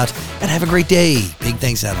care about, and have a great day. Big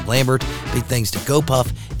thanks to Adam Lambert, big thanks to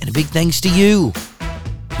GoPuff, and a big thanks to you.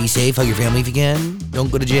 Be safe, hug your family if you can.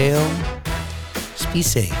 Don't go to jail. Just be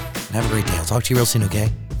safe and have a great day. I'll talk to you real soon, okay?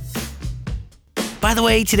 By the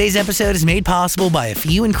way, today's episode is made possible by a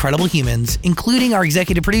few incredible humans, including our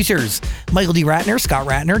executive producers, Michael D. Ratner, Scott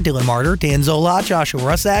Ratner, Dylan Martyr, Dan Zola, Joshua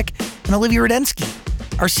Rusak, and Olivia Rudensky.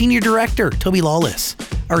 Our senior director, Toby Lawless.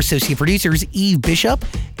 Our associate producers, Eve Bishop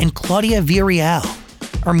and Claudia Villarreal.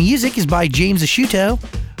 Our music is by James Asciutto.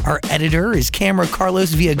 Our editor is Camera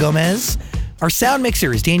Carlos Villagomez. Our sound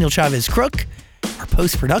mixer is Daniel Chavez Crook. Our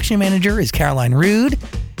post-production manager is Caroline Rude.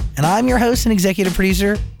 And I'm your host and executive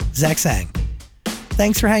producer, Zach Sang.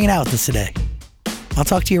 Thanks for hanging out with us today. I'll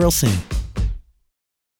talk to you real soon.